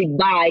usually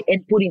buy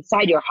and put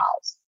inside your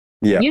house.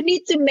 You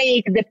need to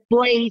make the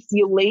place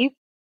you live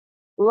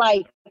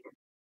like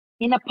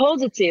in a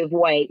positive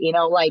way,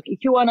 like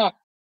if you want to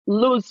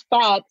lose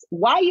fat,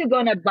 why are you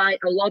going to buy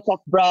a lot of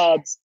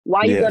breads? Why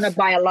are you going to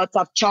buy a lot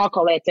of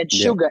chocolate and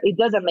sugar? It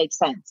doesn't make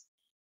sense.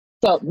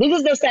 So this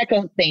is the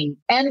second thing.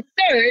 And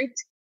third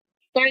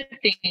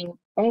thing,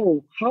 I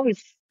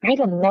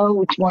don't know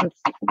which ones.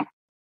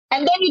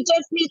 And then you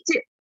just need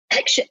to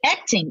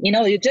acting,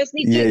 you just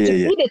need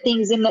to put the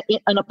things on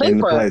a paper. In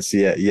the place,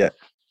 Yeah,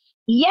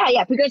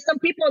 because some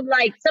people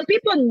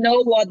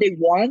know what they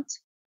want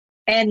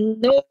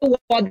and know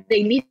what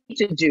they need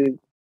to do,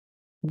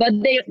 but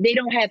they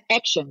don't have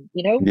action,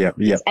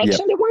 Is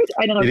action the word?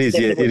 I don't know. It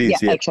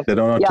is. Action. They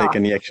don't take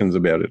any actions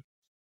about it.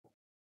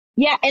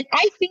 Yeah, and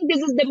I think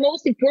this is the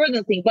most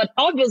important thing, but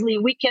obviously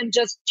we can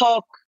just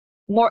talk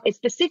more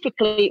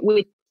specifically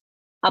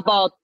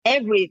about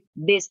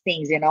these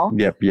things,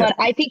 But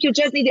I think you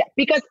just need it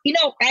because,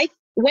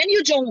 when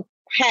you don't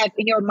have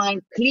in your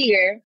mind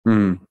clear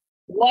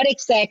what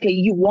exactly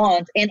you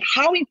want and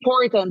how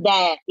important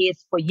that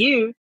is for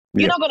you,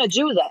 you're not going to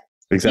do that.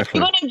 Exactly.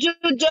 You're going to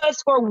do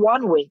just for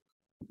 1 week.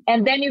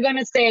 And then you're going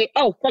to say,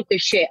 oh, fuck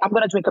this shit. I'm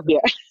going to drink a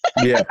beer.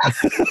 Yeah.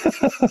 Fuck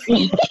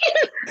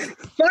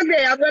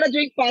it. I'm going to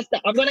drink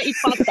pasta. I'm going to eat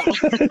pasta.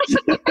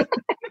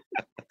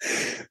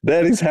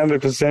 That is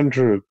 100%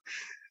 true.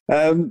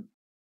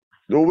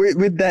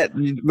 With that,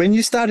 when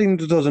you started in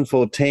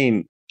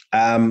 2014,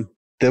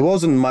 there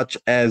wasn't much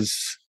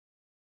as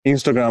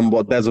Instagram,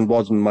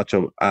 wasn't much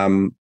of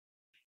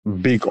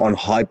big on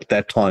hype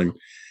that time.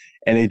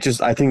 And it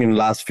just, I think in the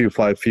last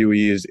few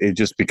years, it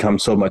just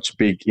becomes so much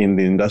big in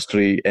the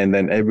industry. And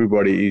then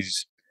everybody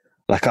is,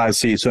 like I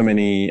see so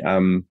many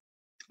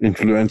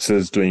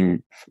influencers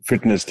doing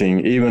fitness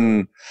thing.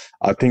 Even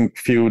I think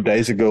a few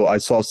days ago, I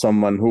saw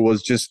someone who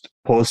was just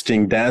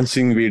posting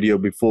dancing video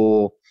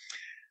before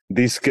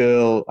this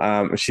girl,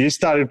 she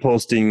started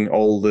posting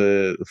all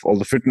the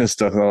fitness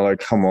stuff. And I'm like,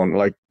 come on,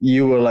 like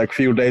you were like a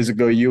few days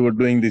ago, you were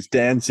doing this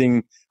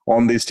dancing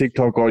on this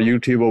TikTok or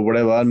YouTube or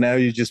whatever. Now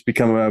you just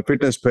become a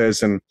fitness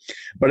person.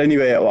 But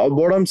anyway,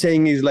 what I'm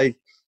saying is like,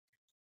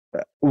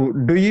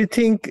 do you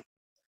think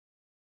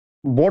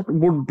what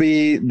would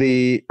be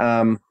the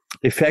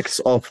effects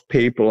of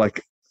people,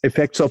 like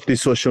effects of the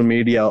social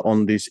media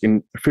on this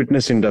in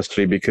fitness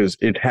industry? Because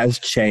it has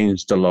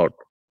changed a lot.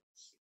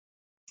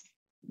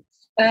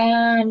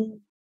 Well,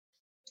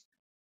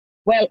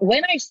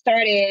 when I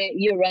started,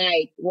 you're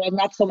right,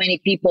 not so many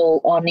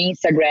people on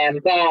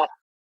Instagram, but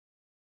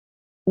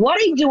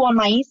what I do on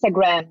my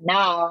Instagram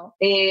now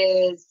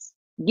is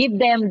give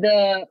them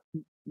the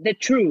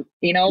truth,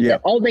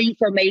 all the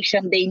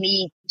information they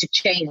need to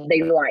change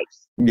their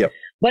lives. Yeah.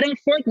 But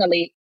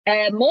unfortunately,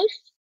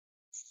 most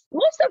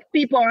of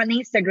people on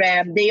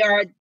Instagram, they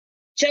are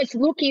just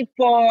looking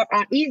for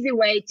an easy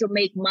way to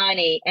make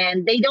money,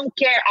 and they don't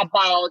care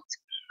about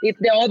if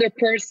the other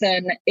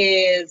person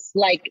is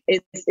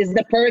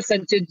the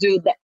person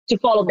to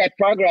follow that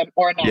program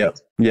or not.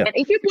 Yeah. And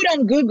if you put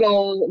on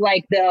Google,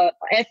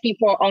 asking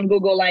for on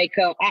Google, I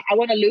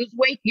want to lose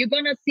weight, you're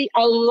going to see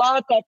a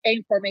lot of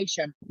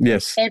information.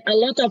 Yes. And a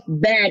lot of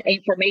bad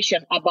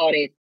information about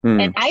it.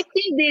 And I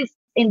think this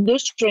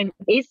industry,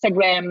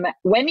 Instagram,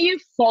 when you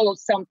follow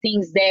some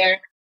things there,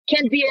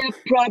 can be a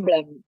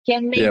problem,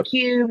 can make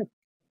you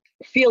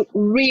feel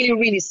really,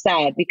 really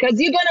sad, because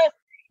you're gonna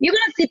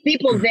see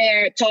people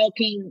there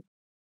talking,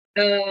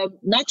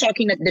 not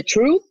talking the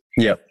truth.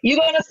 Yeah. You're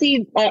gonna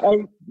see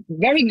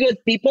very good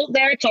people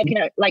there talking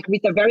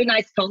with a very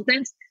nice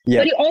content. Yeah.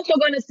 But you're also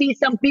gonna see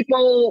some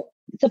people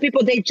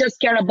they just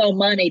care about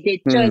money.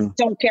 They just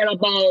don't care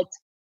about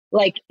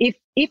if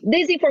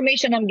this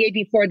information I'm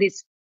giving for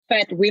this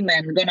fat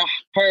women gonna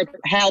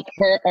help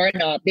her or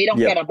not. They don't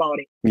care about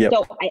it. Yeah.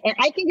 So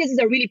I think this is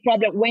a really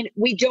problem when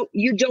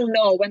you don't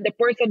know, when the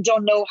person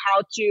don't know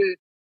how to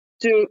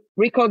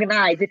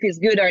recognize if it's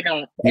good or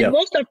not. And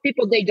most of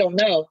people, they don't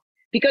know,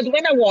 because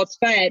when I was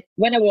fat,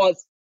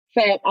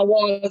 I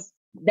was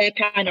that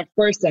kind of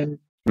person.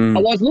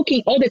 I was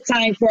looking all the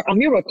time for a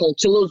miracle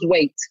to lose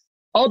weight,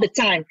 all the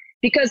time,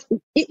 because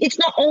it's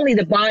not only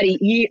the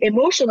body.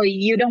 Emotionally,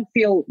 you don't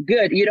feel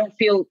good. You don't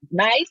feel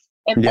nice.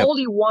 And all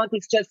you want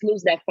is just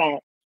lose that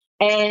fat.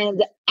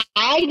 And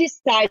I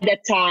decided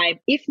that time,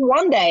 if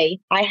one day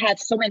I have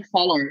so many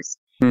followers,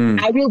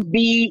 I will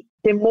be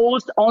the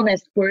most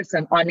honest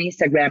person on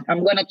Instagram.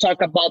 I'm going to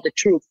talk about the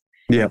truth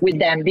with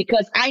them,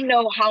 because I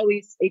know how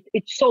it's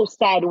so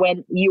sad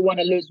when you want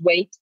to lose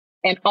weight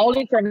and all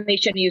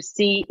information you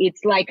see,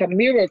 it's like a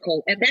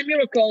miracle. And that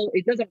miracle,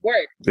 it doesn't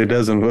work. It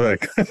doesn't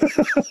work.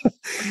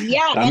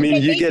 Yeah. I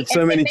mean, you get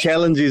so many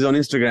challenges on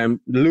Instagram: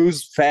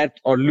 lose fat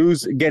or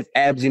get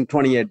abs in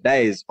 28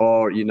 days,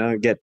 or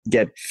get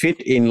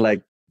fit in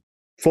like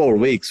 4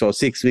 weeks or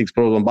 6 weeks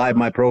program. Buy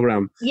my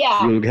program.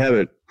 Yeah. You'll have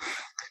it.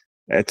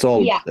 It's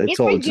all. Yeah. It's if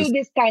all I do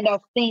this kind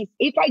of things,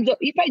 if I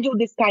do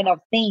this kind of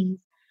things,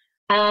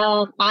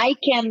 I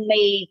can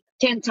make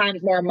 10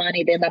 times more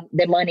money than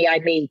the money I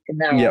make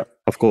now. Yeah,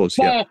 of course.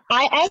 But yeah.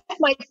 I ask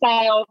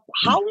myself,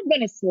 how am I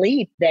going to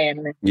sleep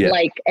then? Yeah.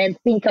 And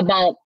think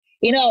about,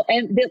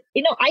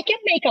 I can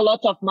make a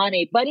lot of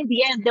money, but in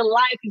the end, the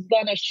life is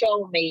going to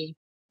show me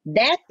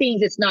that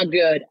things is not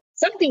good.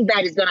 Something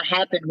bad is going to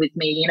happen with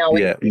me,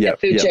 in the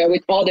future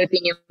with other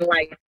things in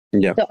life.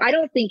 Yeah. So I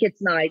don't think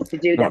it's nice to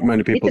do that. Not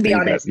many people think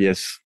honest. that.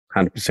 Yes,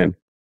 100%.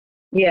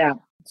 Yeah.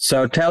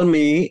 So tell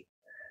me,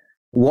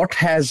 what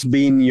has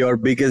been your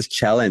biggest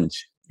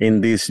challenge in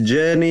this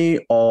journey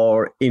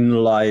or in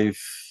life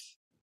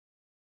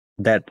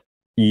that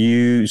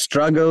you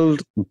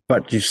struggled,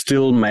 but you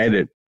still made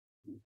it?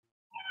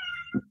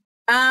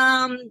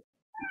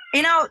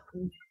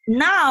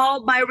 Now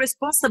my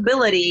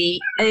responsibility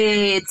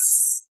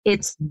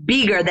it's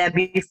bigger than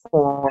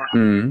before.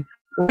 Mm.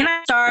 When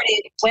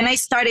I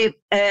started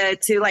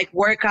to like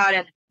work out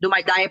and do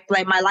my diet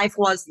plan, my life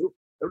was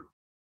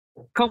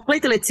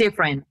completely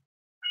different.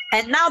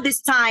 And now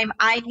this time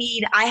I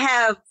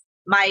have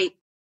my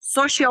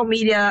social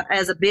media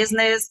as a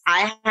business.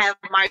 I have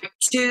my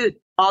 2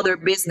 other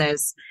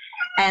business.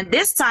 And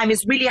this time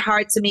it's really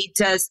hard to me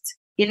just,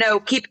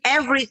 keep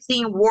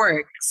everything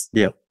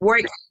working,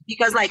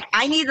 because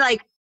I need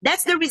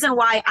that's the reason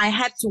why I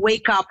have to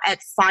wake up at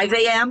 5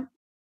 a.m.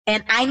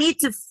 and I need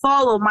to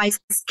follow my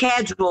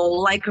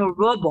schedule like a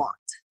robot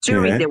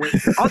during the week.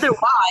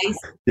 Otherwise,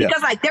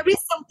 because there is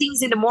some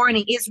things in the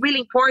morning is really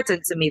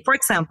important to me. For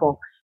example,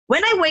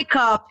 when I wake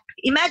up,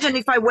 imagine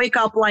if I wake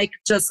up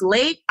just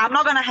late, I'm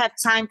not going to have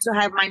time to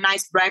have my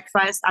nice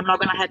breakfast. I'm not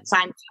going to have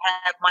time to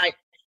have my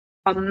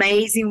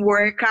amazing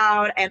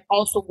workout and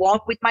also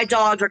walk with my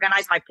dog,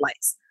 organize my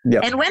place.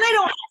 Yep. And when I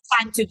don't have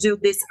time to do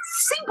these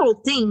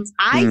simple things,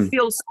 I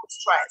feel so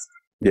stressed.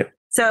 Yeah.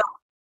 So,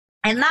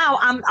 and now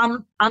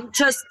I'm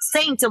just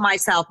saying to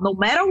myself, no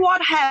matter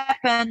what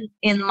happened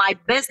in my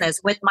business,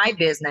 with my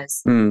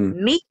business,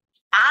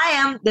 I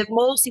am the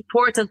most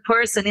important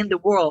person in the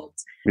world.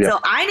 Yeah. So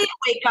I need to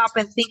wake up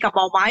and think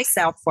about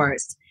myself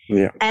first.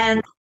 Yeah.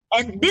 And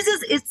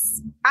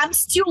I'm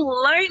still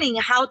learning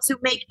how to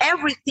make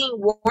everything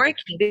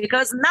working,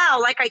 because now,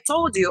 like I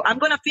told you, I'm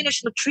going to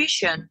finish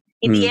nutrition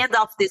in the end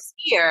of this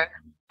year.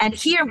 And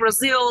here in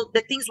Brazil,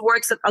 the things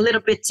works a little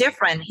bit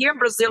different. Here in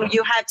Brazil,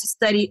 you have to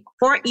study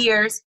 4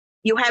 years.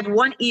 You have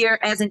 1 year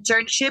as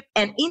internship.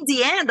 And in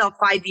the end of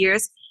 5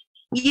 years,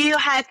 you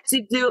have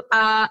to do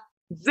a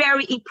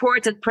very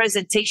important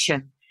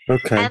presentation.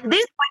 Okay. And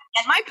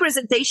my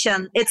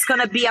presentation, it's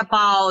going to be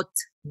about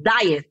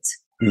diet.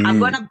 I'm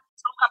going to talk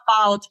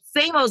about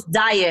famous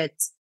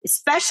diets,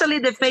 especially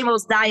the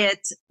famous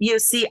diet you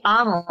see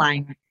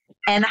online,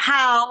 and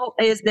how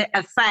is the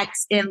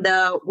effects in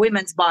the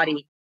women's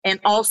body and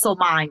also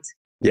mind.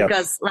 Yep.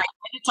 Because when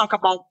you talk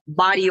about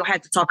body, you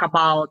have to talk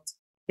about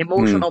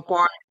emotional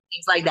part,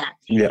 things like that.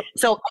 Yeah.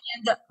 So,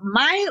 and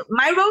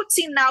my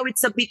routine now,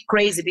 it's a bit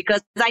crazy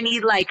because I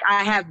need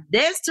I have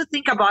this to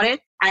think about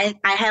it. I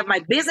have my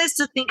business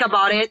to think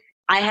about it.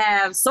 I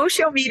have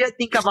social media to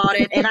think about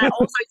it. And I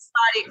also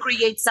started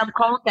create some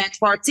content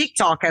for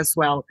TikTok as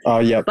well. Oh,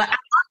 yeah. But I'm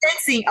not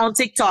dancing on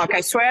TikTok.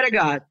 I swear to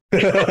God.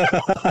 I'm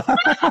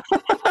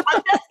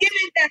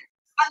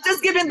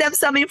just giving them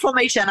some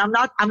information. I'm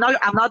not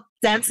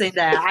dancing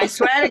there. I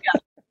swear to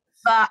God.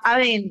 But I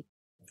mean,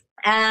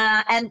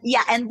 and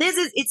this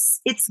is,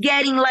 it's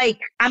getting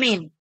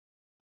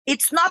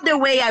it's not the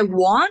way I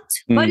want,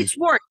 but it's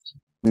working.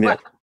 Yeah.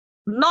 But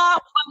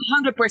not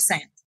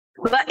 100%.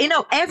 But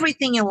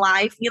everything in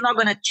life, you're not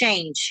going to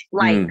change.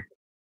 You're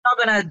not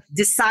going to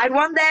decide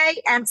one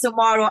day and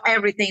tomorrow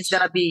everything's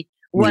going to be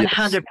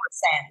 100%. Yes.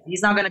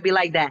 It's not going to be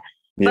like that.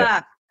 Yeah.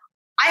 But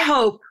I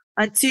hope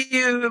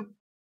until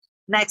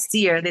next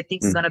year, the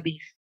things going to be.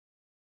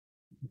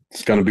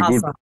 It's going to be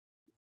awesome. Good.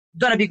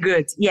 Going to be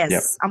good. Yes.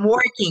 Yep. I'm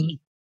working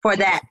for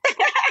that.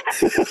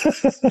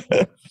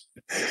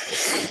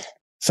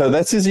 So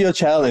that is your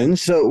challenge.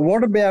 So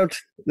what about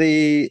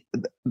do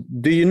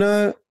you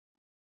know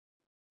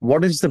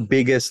what is the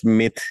biggest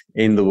myth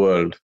in the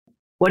world?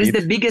 What is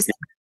the biggest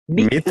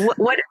myth?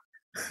 What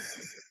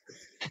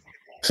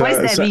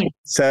does that mean?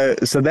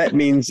 So that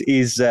means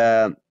is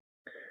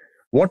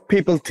what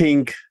people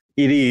think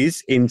it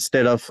is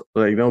instead of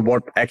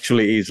what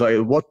actually is.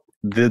 What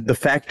the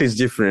fact is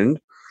different.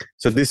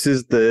 So this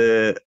is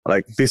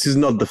this is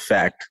not the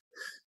fact.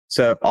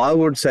 So I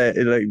would say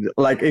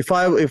if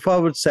I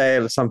would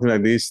say something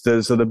like this,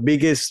 so the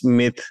biggest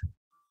myth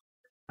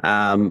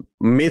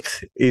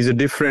is a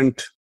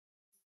different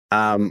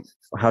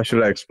how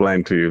should I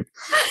explain to you?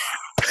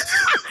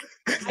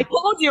 I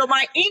told you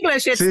my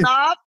English is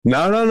not.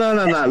 No.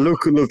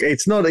 Look.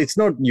 It's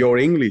not your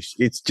English.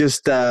 It's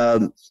just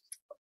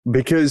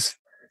because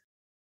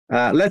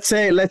let's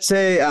say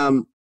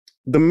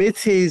the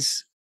myth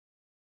is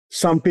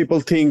some people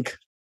think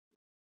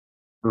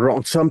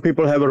wrong. Some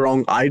people have a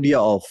wrong idea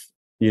of,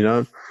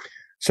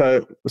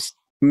 So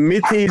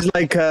myth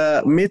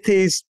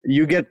is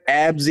you get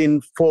abs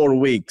in 4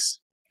 weeks,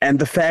 and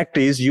the fact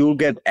is you'll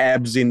get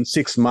abs in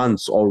 6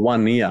 months or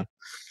 1 year.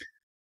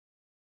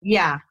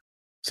 Yeah.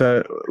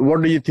 So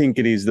what do you think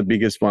it is the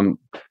biggest one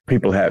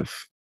people have?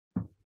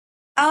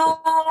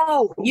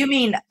 Oh, you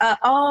mean,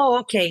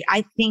 okay.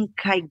 I think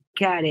I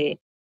got it.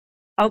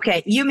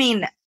 Okay. You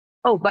mean,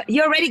 but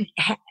you already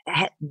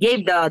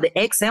gave the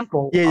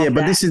example. Yeah,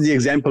 but this is the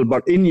example.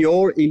 But in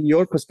your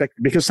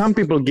perspective, because some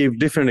people give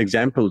different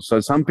examples. So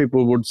some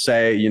people would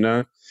say,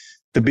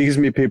 the biggest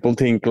myth people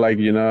think like,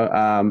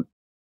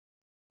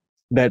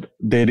 that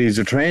there is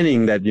a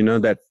training that,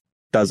 that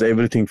does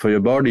everything for your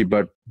body,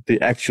 but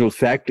the actual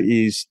fact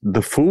is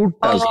the food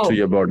does to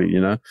your body,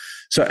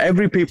 So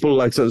every people,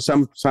 like, so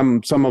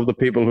some of the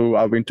people who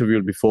I've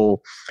interviewed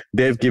before,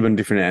 they've given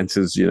different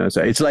answers,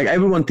 So it's like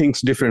everyone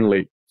thinks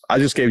differently. I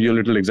just gave you a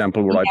little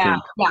example what I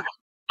think. Yeah.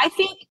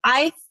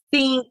 I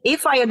think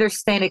if I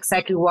understand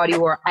exactly what you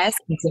were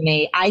asking to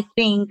me, I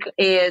think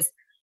is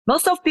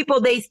most of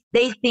people, they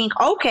think,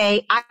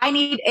 okay, I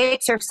need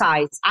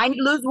exercise. I need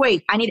to lose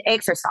weight. I need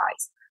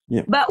exercise.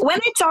 Yeah. But when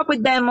I talk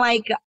with them,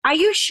 like, are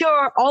you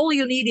sure all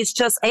you need is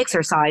just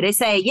exercise? They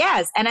say,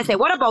 yes. And I say,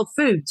 what about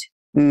food?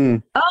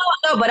 Mm. Oh,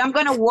 no, but I'm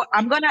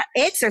gonna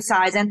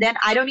exercise, and then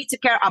I don't need to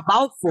care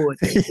about food.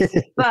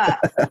 But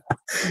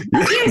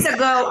years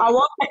ago, I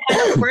was the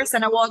kind of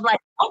person, I was like,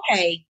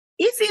 okay,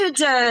 if you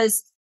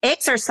just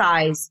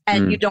exercise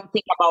and you don't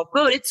think about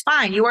food, it's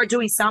fine. You are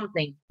doing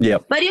something. Yeah.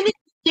 But you need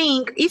to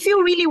think, if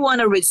you really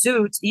want a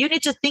result, you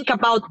need to think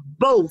about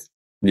both.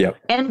 Yeah.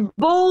 And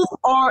both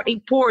are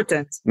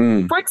important.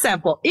 For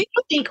example, if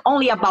you think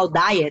only about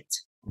diet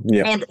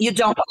and you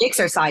don't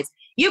exercise,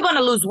 you're going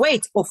to lose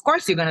weight. Of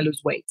course, you're going to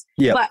lose weight.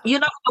 Yeah. But you're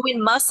not going to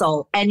win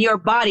muscle, and your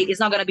body is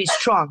not going to be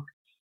strong.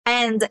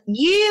 And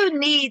you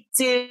need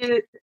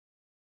to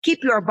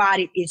keep your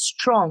body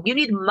strong. You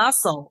need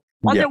muscle.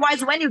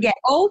 Otherwise, when you get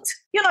old,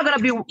 you're not going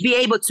to be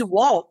able to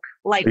walk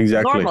like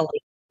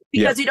normally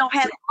because you don't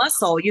have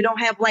muscle. You don't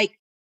have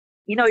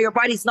your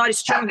body's not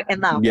strong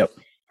enough. Yep.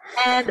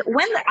 And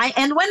when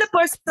the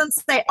person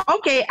say,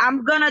 okay,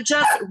 I'm gonna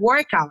just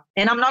work out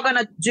and I'm not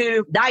gonna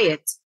do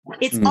diet,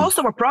 it's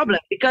also a problem,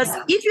 because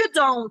if you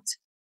don't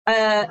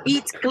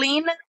eat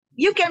clean,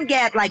 you can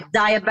get like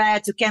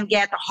diabetes, you can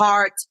get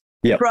heart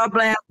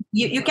problem,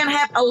 you can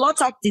have a lot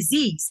of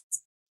disease.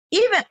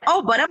 Even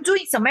but I'm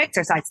doing some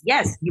exercise.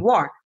 Yes, you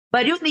are,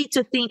 but you need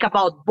to think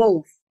about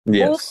both.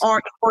 Both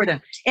are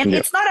important, and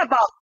it's not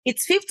about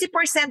it's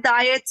 50%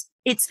 diet,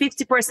 it's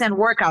 50%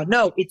 workout.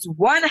 No, it's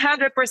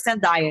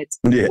 100% diet,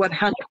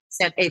 100%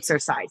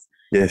 exercise.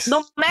 Yes.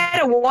 No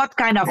matter what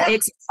kind of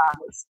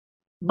exercise.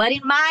 But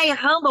in my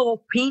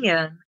humble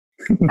opinion,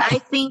 I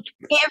think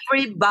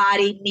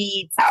everybody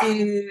needs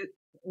to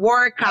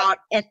work out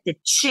at the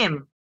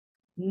gym.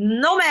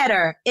 No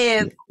matter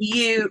if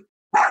you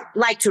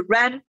like to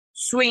run,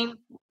 swim,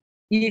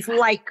 if you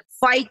like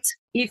fight,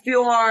 if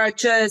you are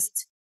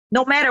just,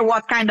 no matter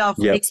what kind of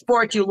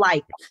sport you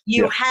like,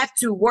 you have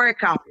to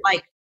work out.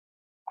 Like,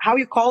 how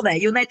you call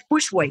that? You need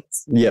push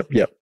weights. Yep.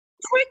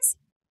 Weights?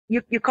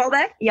 You call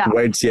that? Yeah.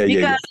 Weights,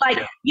 because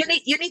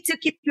you need to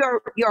keep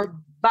your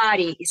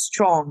body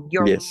strong,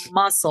 your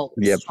muscle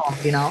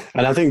strong,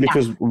 And I think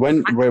because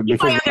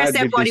if I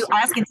understand what you're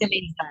asking to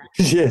me.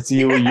 Yes,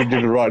 you did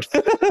it right.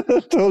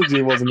 Told you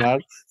it wasn't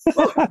hard.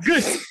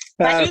 Good.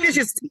 My English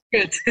is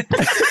good.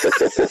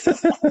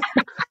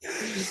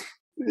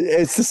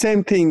 It's the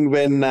same thing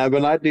when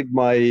I did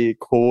my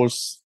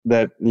course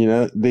that,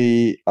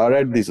 I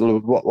read this.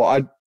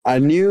 I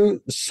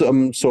knew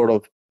some sort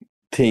of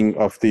thing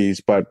of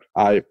these, but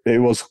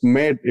it was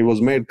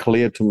made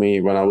clear to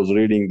me when I was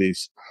reading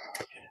these,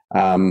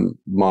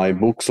 my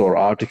books or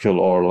article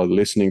or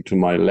listening to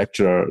my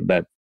lecturer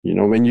that,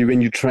 when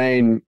you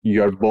train,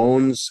 your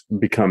bones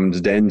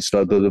becomes dense,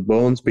 so the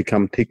bones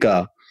become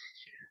thicker,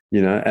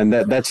 and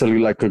that's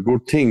like a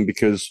good thing,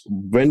 because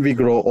when we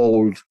grow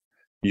old,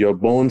 your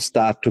bones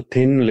start to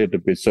thin a little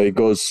bit, so it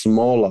goes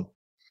smaller.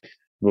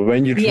 But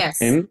when you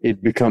train,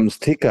 it becomes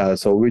thicker.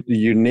 So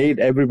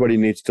everybody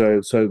needs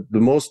to. So the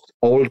most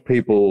old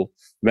people,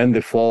 when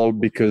they fall,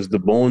 because the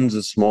bones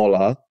are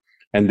smaller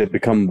and they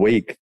become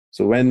weak.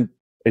 So when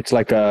it's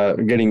like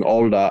getting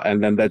older,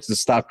 and then that's the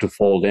start to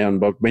fall down.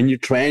 But when you're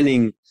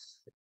training,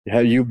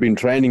 you've been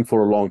training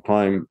for a long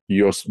time,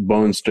 your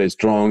bones stay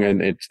strong,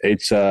 and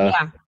it's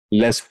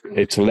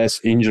less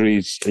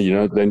injuries.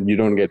 Then you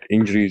don't get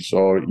injuries,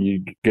 or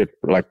you get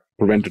like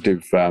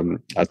preventative,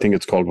 I think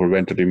it's called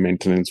preventative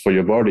maintenance for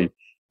your body,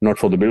 not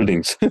for the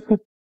buildings.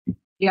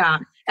 Yeah.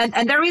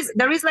 And there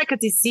is like a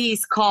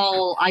disease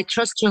called, I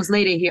just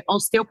translated here,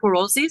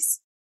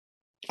 osteoporosis.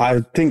 I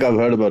think I've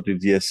heard about it.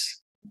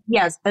 Yes.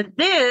 Yes. And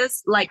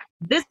this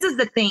is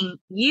the thing.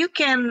 You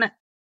can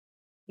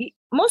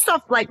most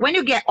of like when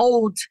you get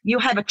old, you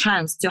have a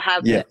chance to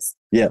have this.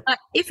 Yeah.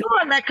 If you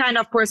are that kind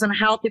of person,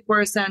 healthy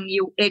person,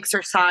 you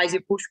exercise,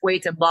 you push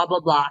weights and blah, blah,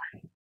 blah,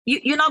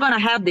 you're not going to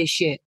have this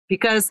shit,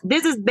 because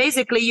this is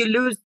basically you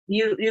lose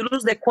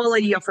the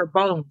quality of your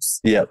bones.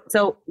 Yeah.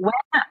 So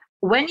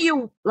when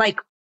you like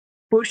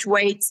push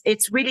weights,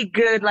 it's really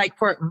good like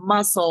for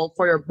muscle,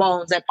 for your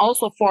bones, and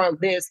also for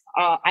this,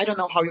 I don't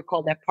know how you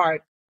call that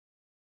part.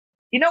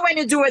 You know, when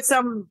you do it,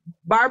 some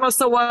bar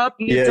muscle up,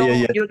 you need to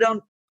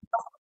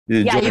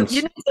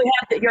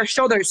have your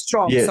shoulders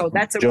strong. Yeah. So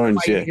that's a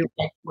joints, reason why you do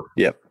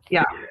that.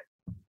 Yeah.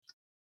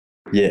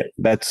 Yeah,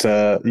 that's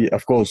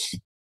of course.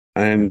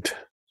 And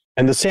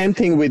the same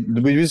thing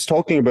we was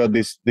talking about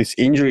this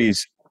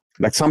injuries.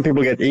 Like some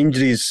people get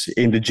injuries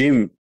in the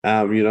gym,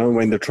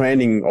 when they're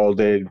training, or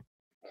they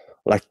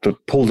like to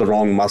pull the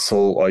wrong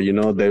muscle, or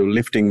they're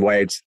lifting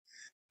weights.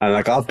 And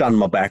like I've done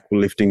my back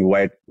lifting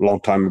weight a long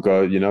time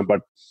ago,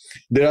 but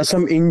there are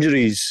some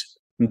injuries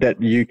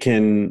that you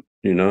can,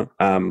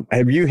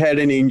 have you had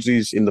any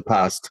injuries in the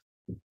past?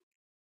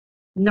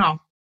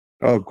 No.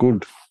 Oh,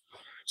 good.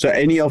 So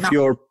any of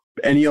your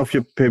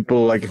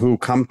people like who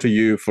come to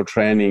you for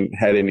training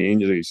had any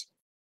injuries?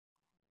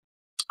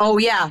 Oh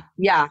yeah.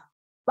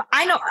 But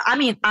I know. I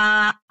mean,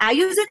 I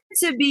used it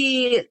to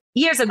be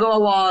years ago. I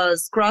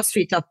was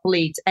CrossFit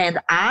athlete, and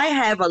I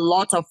have a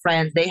lot of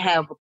friends. They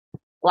have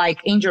like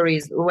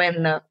injuries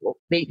when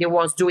they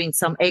was doing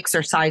some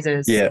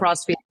exercises,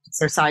 CrossFit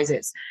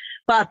exercises.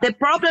 But the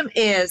problem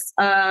is,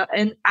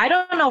 and I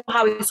don't know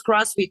how it's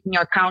CrossFit in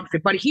your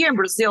country, but here in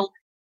Brazil,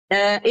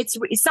 it's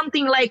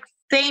something like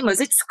famous.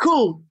 It's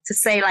cool to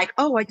say like,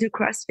 oh, I do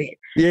CrossFit.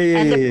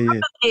 And the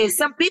problem is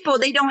some people,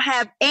 they don't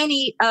have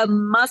any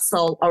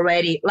muscle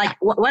already. Like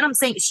what I'm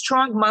saying,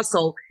 strong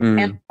muscle.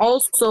 And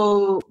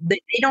also they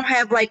don't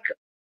have like,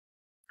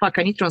 fuck,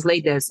 I need to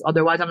translate this.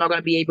 Otherwise I'm not going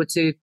to be able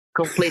to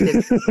complete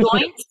it.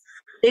 Joints.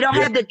 They don't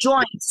have the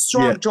joints,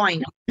 strong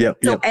joint.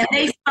 And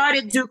they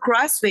started to do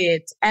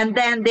CrossFit, and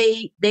then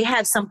they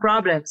have some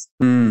problems.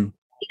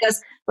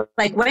 Because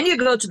like when you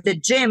go to the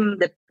gym,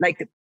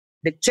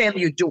 the gym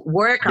you do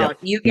workout,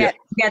 you get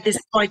this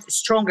joint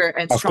stronger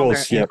and stronger.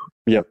 Of course,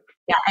 yeah.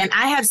 And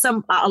I have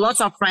a lots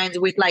of friends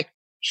with like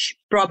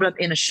problem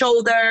in the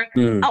shoulder.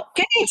 Oh,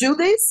 can you do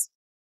this?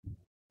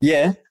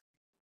 Yeah.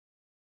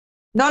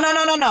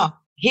 No.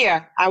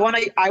 Here, I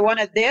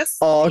wanted this.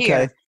 Oh, okay.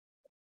 Here.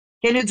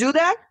 Can you do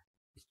that?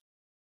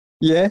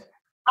 Yeah.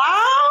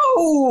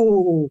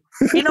 Oh,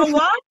 you know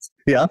what?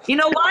 Yeah. You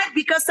know what?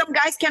 Because some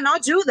guys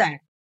cannot do that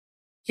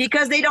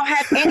because they don't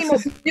have any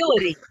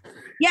mobility.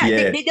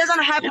 They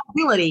doesn't have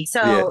mobility.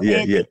 So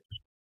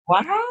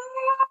wow.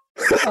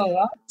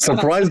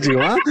 Surprised you,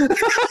 huh?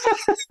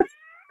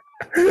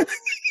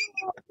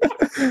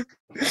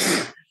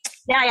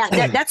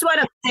 That's what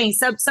I'm saying.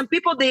 Some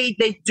people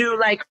they do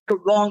like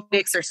wrong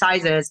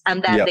exercises,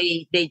 and then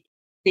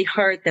they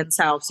hurt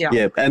themselves.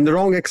 Yeah, and the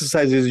wrong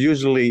exercises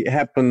usually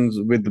happens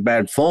with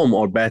bad form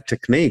or bad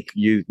technique.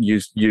 You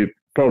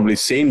probably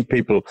seen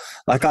people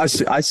like I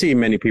see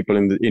many people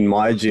in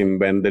my gym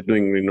when they're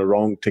doing the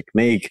wrong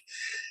technique.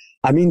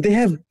 I mean, they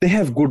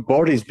have good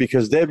bodies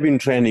because they've been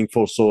training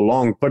for so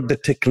long, but the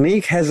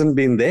technique hasn't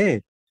been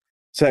there.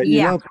 So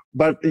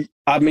but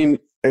I mean,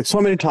 so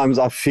many times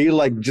I feel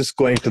like just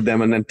going to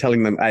them and then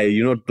telling them, "Hey,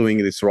 you're not doing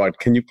this right.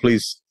 Can you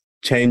please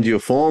change your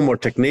form or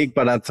technique?"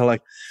 But I tell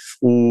like,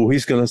 "Oh,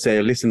 he's gonna say,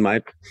 listen,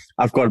 mate,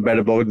 I've got a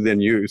better body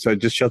than you, so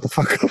just shut the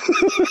fuck up."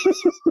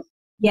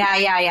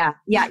 Yeah.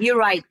 You're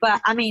right.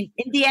 But I mean,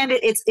 in the end,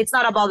 it's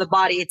not about the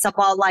body. It's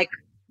about like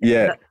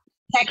the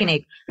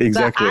technique.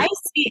 Exactly. But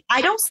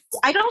I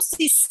don't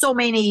see so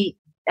many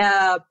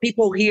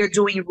people here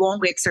doing wrong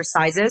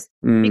exercises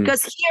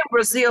because here in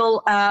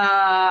Brazil,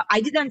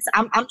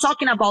 I'm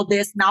talking about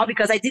this now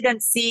because I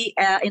didn't see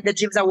in the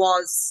gyms I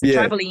was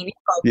traveling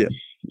in.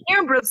 Here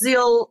in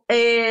Brazil,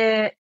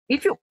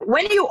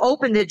 when you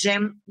open the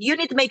gym, you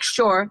need to make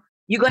sure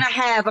you're gonna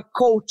have a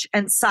coach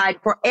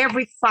inside for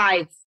every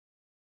five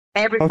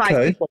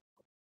people.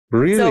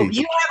 Really? So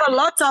you have a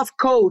lot of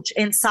coach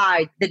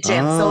inside the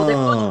gym. So the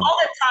coach all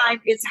the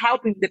time is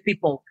helping the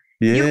people.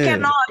 Yeah. You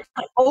cannot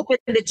open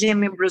the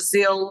gym in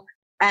Brazil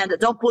and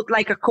don't put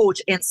like a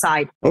coach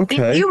inside.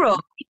 Okay. In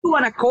Europe, if you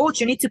want a coach,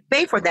 you need to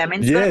pay for them.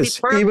 And yes,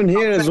 even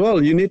here as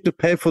well, you need to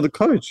pay for the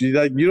coach. You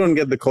don't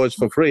get the coach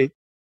for free.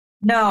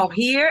 No,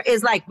 here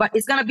is like, but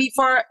it's not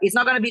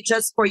gonna be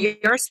just for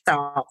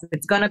yourself.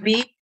 It's gonna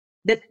be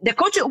the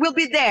coach will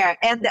be there,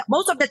 and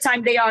most of the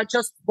time they are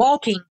just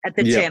walking at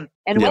the gym.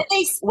 And when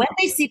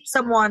they see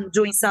someone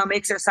doing some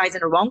exercise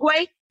in the wrong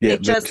way, they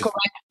just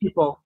correct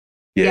people.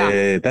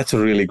 Yeah, that's a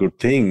really good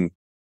thing.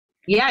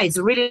 Yeah, it's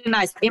really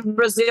nice. In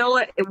Brazil,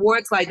 it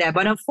works like that,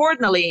 but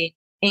unfortunately,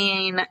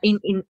 in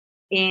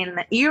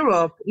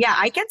Europe,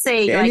 I can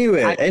say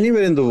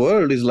anywhere in the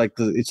world is like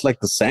it's like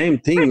the same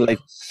thing. Like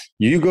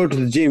you go to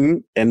the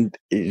gym and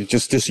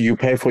just you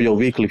pay for your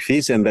weekly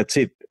fees and that's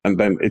it. And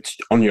then it's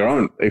on your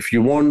own. If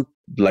you want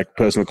like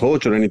personal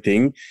coach or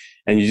anything,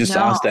 and you just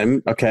ask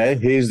them, okay,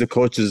 here's the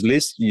coach's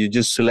list. You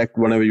just select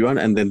whatever you want,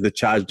 and then they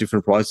charge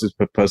different prices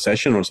per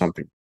session or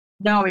something.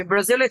 No, in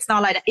Brazil, it's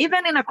not like that.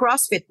 Even in a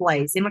CrossFit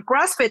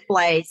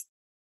place,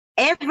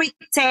 every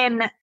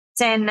 10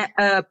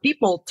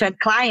 people, 10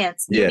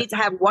 clients, you need to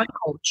have one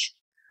coach.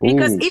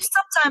 Because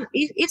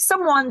if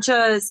someone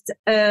just,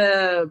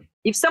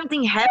 if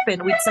something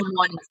happened with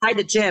someone inside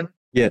the gym,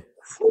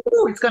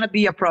 it's going to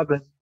be a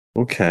problem.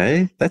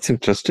 Okay, that's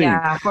interesting.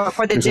 Yeah,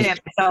 for the gym.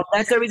 So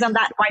that's the reason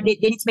that why they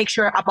need to make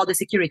sure about the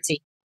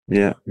security.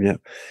 Yeah.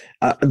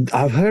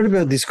 I've heard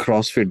about this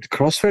CrossFit.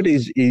 CrossFit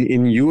is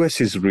in US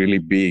is really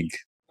big.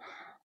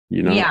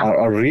 You know,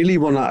 I really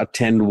want to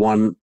attend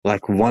one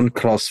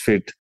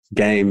CrossFit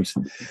Games.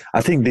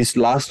 I think this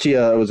last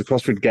year was the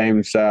CrossFit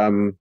Games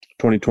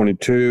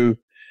 2022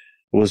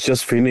 was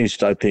just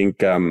finished, I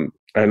think. And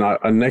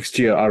next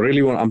year,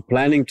 I'm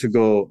planning to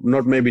go,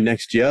 not maybe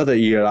next year, the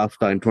year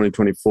after in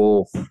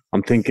 2024,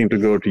 I'm thinking to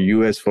go to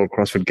US for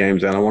CrossFit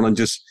Games. And I want to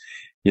just,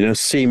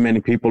 see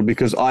many people,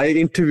 because I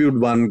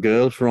interviewed one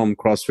girl from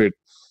CrossFit.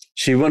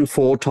 She won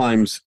 4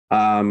 times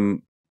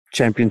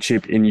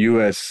championship in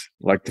US,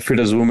 like the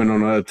fittest woman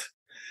on earth,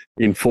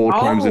 in 4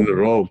 times in a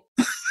row.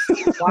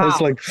 Wow.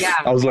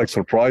 I was like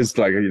surprised,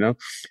 but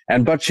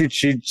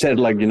she said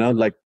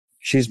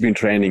she's been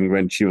training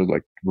when she was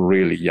like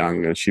really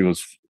young, and she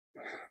was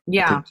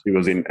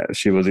in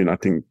I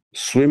think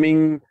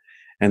swimming,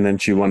 and then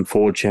she won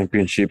 4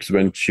 championships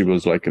when she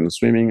was like in the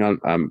swimming.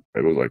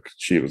 It was like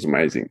she was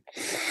amazing.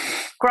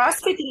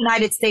 CrossFit in the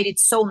United States,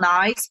 it's so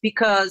nice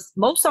because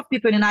most of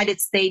people in the United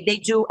States, they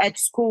do at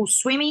school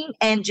swimming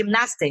and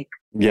gymnastics.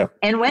 Yeah.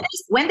 And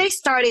when they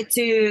started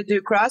to do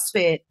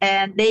CrossFit,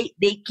 and they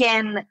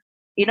can,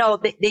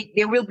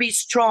 they will be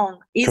strong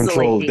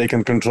easily. They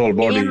can control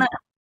body.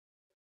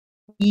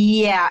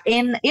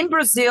 In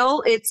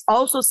Brazil, it's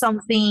also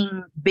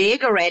something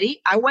big already.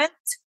 I went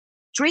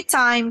 3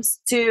 times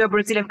to a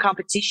Brazilian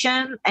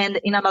competition and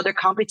in another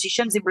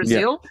competitions in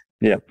Brazil.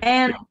 Yeah.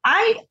 And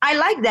I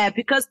like that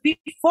because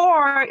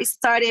before I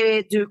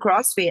started to do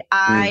CrossFit,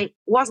 I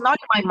was not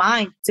in my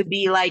mind to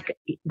be like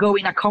go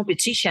in a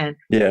competition.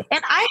 Yeah.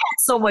 And I had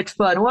so much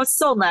fun. It was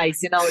so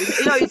nice, you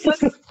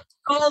took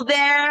go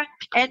there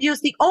and you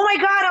think, oh my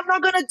God, I'm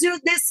not gonna do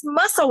this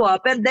muscle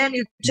up, and then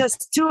you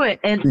just do it,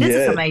 and this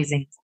is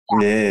amazing.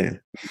 Yeah.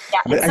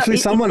 But actually,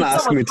 someone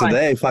asked me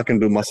today if I can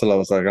do muscle up. I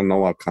was like,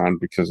 no, I can't,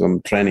 because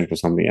I'm training for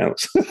something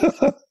else.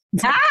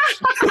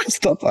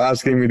 Stop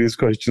asking me these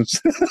questions.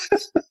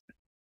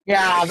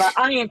 Yeah, but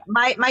I mean,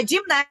 my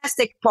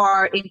gymnastic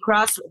part in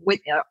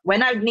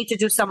when I need to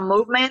do some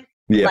movement,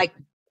 like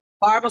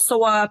bar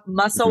muscle up,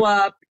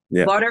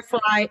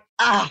 butterfly,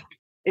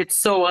 it's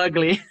so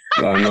ugly.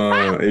 I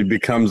know, it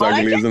becomes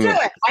ugly, isn't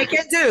it? I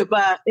can do,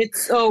 but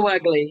it's so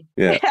ugly.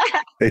 Yeah,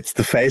 it's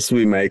the face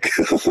we make.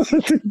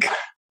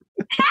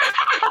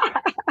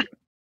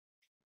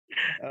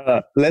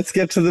 Let's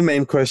get to the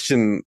main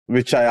question,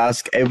 which I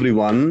ask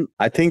everyone.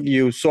 I think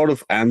you sort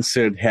of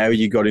answered how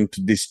you got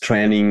into this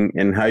training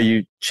and how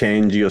you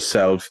changed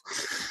yourself.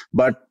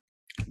 But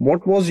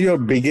what was your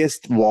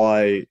biggest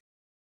why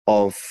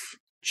of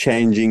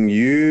changing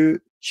your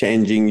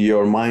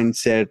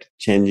mindset,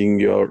 changing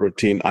your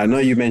routine? I know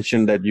you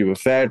mentioned that you were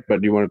fat,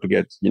 but you wanted to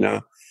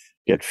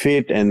get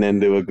fit, and then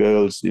there were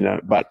girls,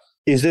 but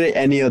is there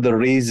any other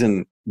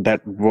reason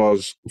that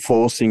was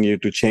forcing you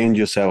to change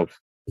yourself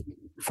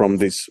from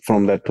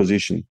that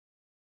position?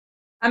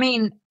 I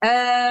mean,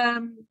 I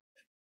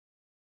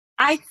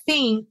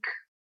think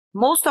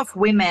most of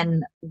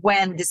women,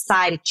 when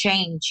decide to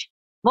change,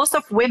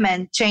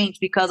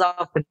 because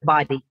of the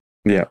body.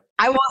 Yeah.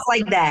 I was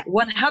like that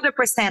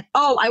 100%.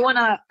 Oh, I want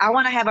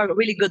to have a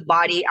really good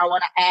body. I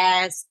want to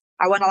ass.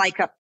 I want to like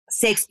a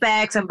 6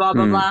 packs and blah,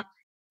 blah, blah.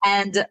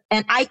 And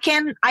I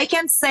can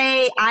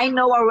say, I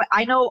know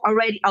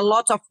already a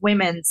lot of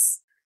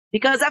women's,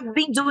 because I've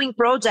been doing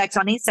projects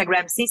on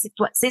Instagram since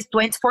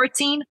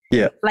 2014.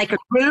 Yeah. Like a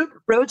group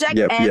project.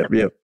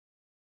 Yeah.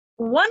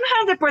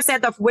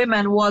 100% of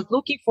women was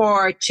looking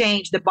for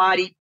change the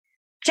body.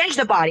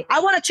 I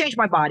want to change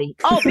my body.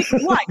 Oh,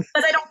 why?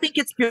 Because I don't think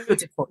it's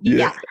beautiful.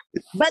 Yeah.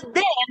 But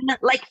then,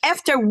 like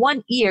after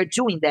 1 year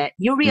doing that,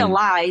 you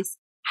realize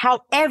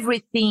how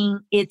everything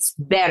is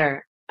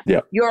better.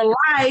 Yeah. Your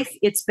life,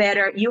 it's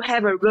better. You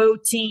have a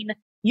routine.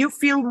 You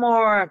feel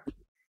more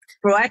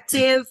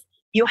proactive.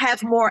 You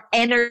have more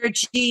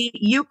energy.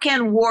 You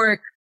can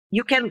work.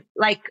 You can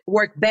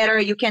work better.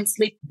 You can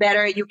sleep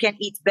better. You can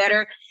eat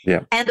better.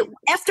 Yeah. And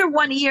after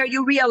 1 year,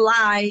 you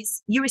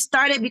realize you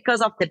started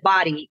because of the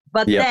body,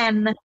 but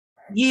then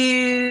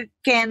you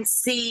can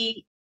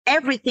see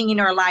everything in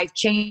your life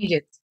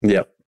changes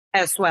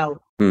as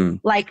well.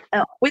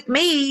 With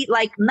me,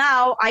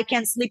 now I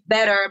can sleep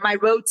better, my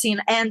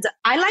routine. And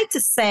I like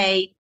to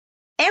say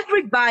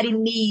everybody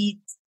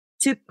needs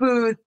to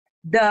put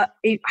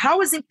how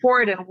is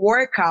important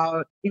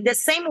workout in the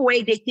same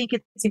way they think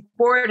it's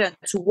important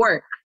to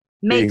work,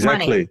 make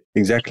money.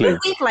 Exactly. You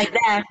think like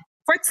that.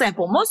 For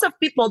example, most of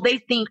people, they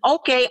think,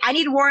 okay, I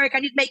need work, I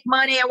need to make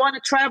money, I want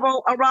to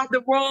travel around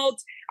the world,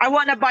 I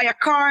want to buy a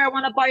car, I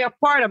want to buy an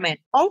apartment.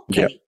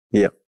 Okay.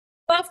 Yeah.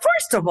 But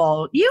first of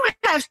all, you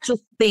have to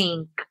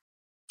think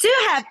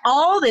to have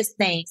all these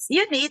things,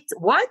 you need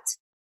what?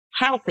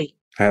 Healthy.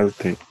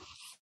 Healthy.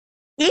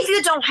 If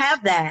you don't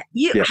have that,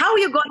 how are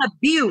you going to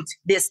build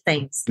these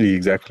things?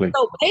 Exactly.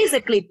 So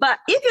basically, but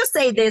if you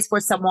say this for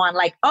someone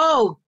like,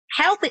 oh,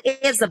 healthy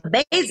is the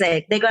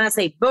basic, they're going to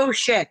say,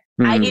 bullshit,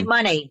 I need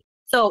money.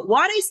 So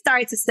what I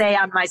start to say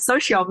on my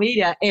social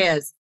media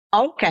is,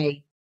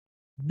 okay,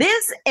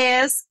 this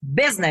is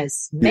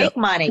business. Make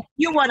money.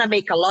 You want to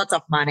make a lot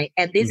of money,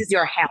 and this is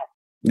your health.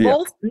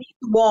 Both need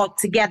to walk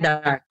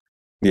together.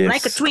 Yes.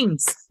 Like a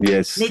twins.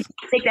 Yes. Need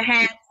to take the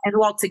hand and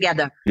walk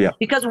together. Yeah.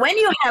 Because when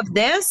you have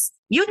this,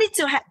 you need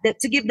to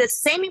to give the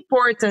same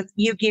importance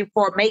you give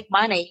for make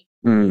money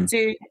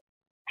to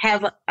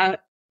have a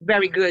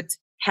very good,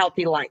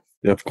 healthy life.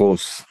 Of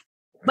course.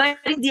 But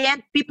in the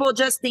end, people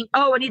just think,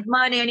 oh, I need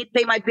money, I need to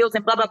pay my bills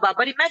and blah, blah, blah.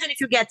 But imagine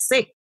if you get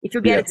sick, if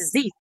you get a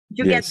disease, if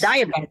you get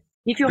diabetes,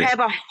 if you have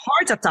a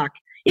heart attack.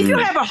 If you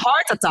have a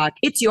heart attack,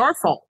 it's your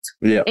fault.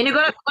 Yeah. And you're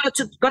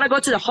gonna go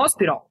to the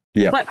hospital.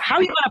 Yeah. But how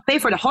are you gonna pay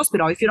for the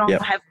hospital if you don't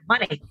have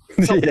money?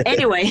 So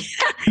anyway,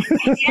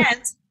 in the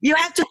end, you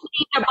have to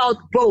think about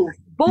both.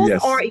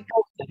 Both are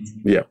important.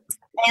 Yeah.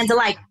 And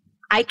like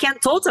I can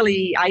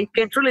truly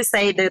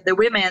say that the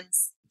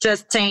women's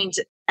just change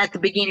at the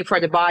beginning for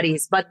the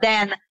bodies. But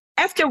then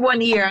after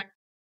 1 year,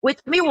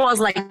 with me was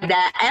like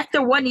that.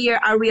 After 1 year,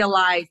 I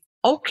realized,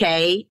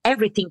 okay,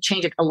 everything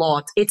changed a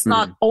lot. It's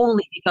not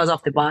only because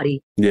of the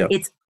body. Yeah.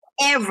 It's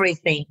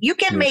everything. You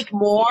can make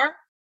more.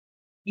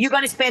 You're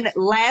going to spend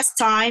less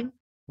time.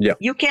 Yeah.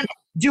 You can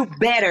do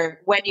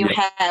better when you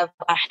have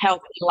a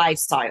healthy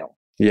lifestyle.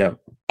 Yeah.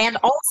 And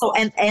also,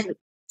 and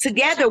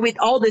together with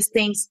all these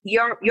things,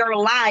 your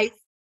life,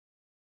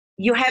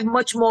 you have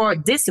much more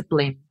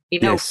discipline,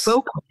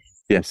 focus.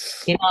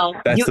 Yes.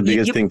 That's the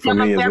biggest thing for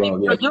me as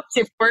well.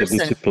 Productive person.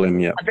 The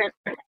discipline,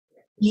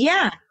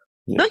 Yeah.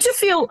 Don't you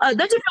feel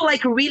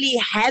like really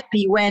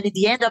happy when at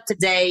the end of the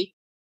day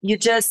you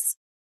just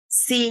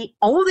see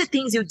all the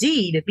things you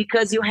did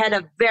because you had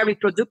a very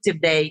productive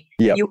day?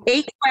 Yep. You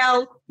ate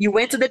well, you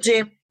went to the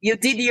gym, you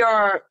did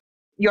your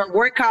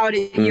workout,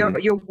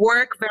 your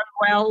work very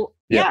well.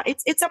 Yep. Yeah,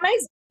 it's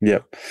amazing. Yeah,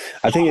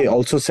 I think it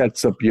also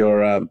sets up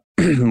your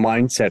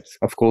mindset.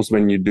 Of course,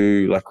 when you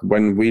do, like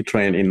when we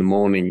train in the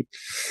morning.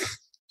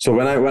 So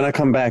when I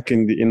come back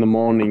in the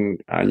morning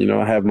and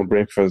I have my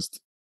breakfast,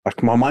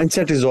 like my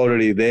mindset is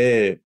already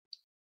there.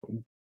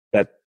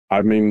 That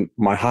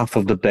my half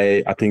of the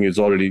day, I think is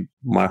already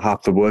my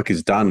half the work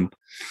is done.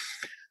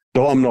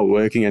 Though I'm not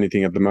working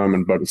anything at the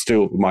moment, but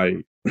still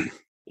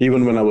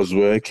even when I was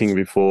working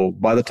before,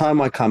 by the time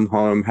I come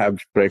home, have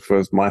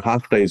breakfast, my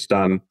half day is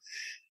done.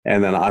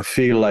 And then I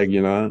feel like,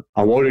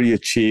 I've already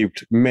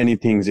achieved many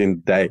things in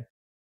the day,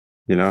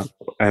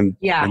 and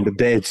the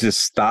day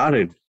just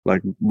started.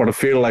 But I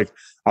feel like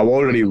I've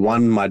already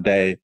won my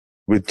day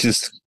with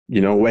just,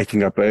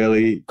 waking up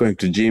early, going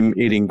to gym,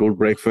 eating good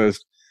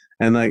breakfast.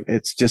 And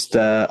it's just,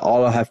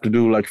 all I have to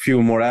do,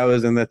 few more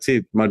hours and that's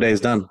it. My day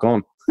is done,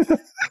 gone.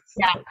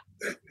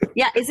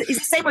 Yeah, it's the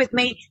same with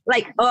me.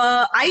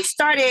 I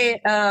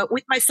started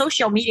with my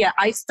social media.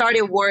 I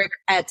started work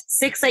at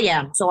 6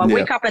 a.m. So I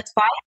wake up at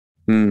 5.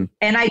 And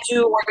I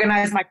do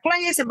organize my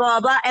place and blah,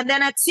 blah, blah. And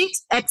then at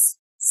 6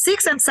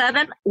 and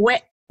 7,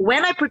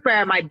 when I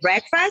prepare my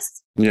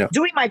breakfast,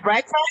 during my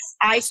breakfast,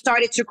 I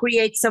started to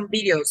create some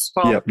videos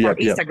for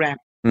Instagram.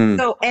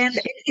 So, and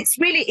it's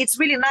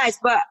really nice.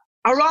 But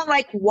around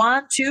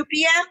 1, 2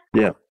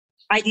 p.m.,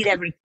 I did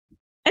everything.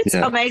 It's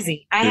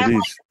amazing. I have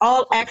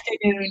all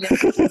afternoon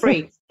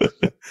free.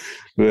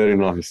 Very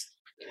nice.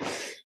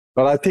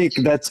 Well, I think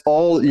that's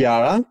all,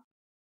 Yara.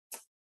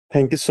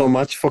 Thank you so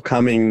much for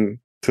coming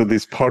to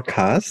this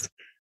podcast.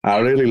 I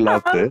really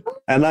loved it.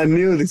 And I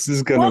knew this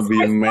is going to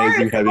be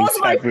amazing having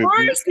chat with you. It was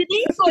my first in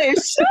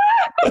English.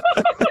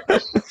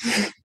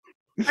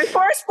 My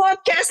first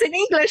podcast in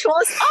English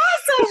was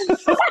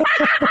awesome.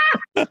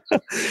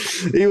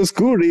 It was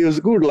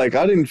good. I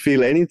didn't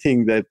feel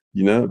anything that,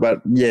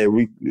 but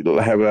we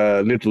have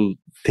a little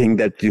thing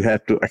that you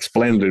have to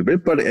explain a little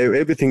bit, but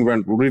everything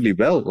went really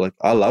well.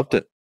 I loved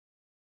it.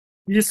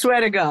 You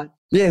swear to God?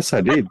 Yes,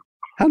 I did.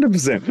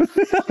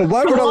 100%.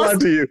 Why would I lie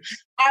to you?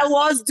 I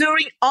was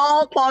doing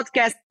all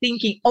podcasts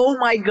thinking, oh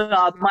my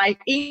God, my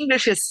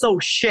English is so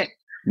shit.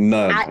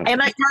 No.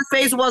 And your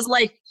face was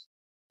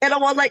and I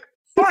was like,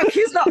 fuck,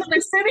 he's not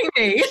understanding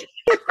me.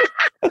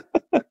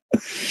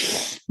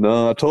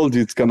 No, I told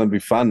you it's going to be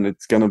fun.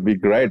 It's going to be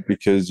great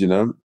because,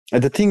 and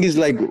the thing is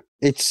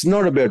it's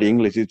not about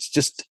English. It's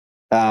just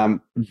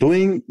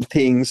doing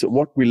things,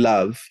 what we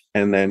love.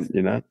 And then,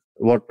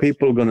 what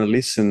people are going to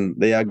listen,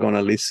 they are going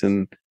to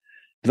listen.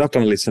 They're not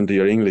going to listen to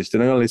your English. They're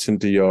not going to listen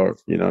to your,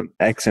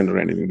 accent or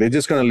anything. They're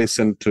just going to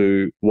listen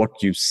to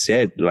what you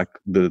said,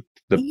 the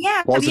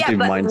positive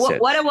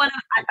mindset. What I want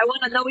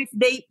to know if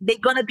they're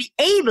going to be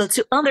able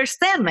to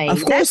understand me.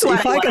 Of course,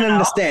 if I can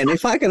understand,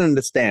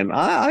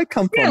 I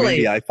come from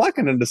India. If I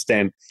can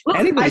understand, look,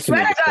 anybody I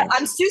swear can understand.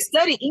 I'm still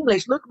studying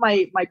English. Look,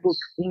 my book,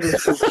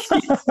 English book.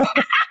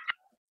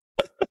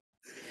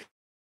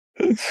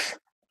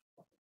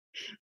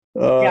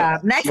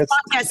 Next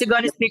podcast, you're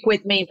going to speak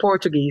with me in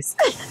Portuguese.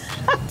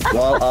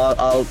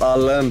 I'll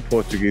learn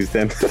Portuguese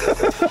then.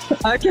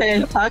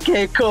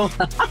 Okay, cool.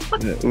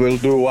 We'll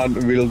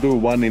do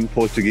one in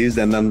Portuguese,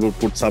 and then we'll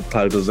put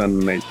subtitles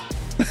underneath.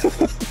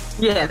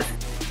 Yes.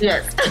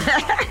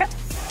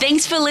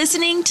 Thanks for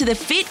listening to the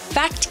Fit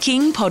Fact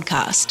King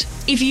podcast.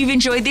 If you've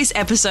enjoyed this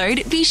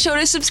episode, be sure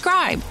to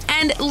subscribe,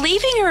 and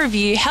leaving a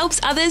review helps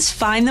others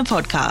find the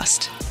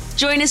podcast.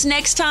 Join us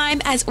next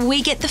time as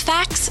we get the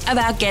facts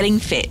about getting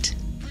fit.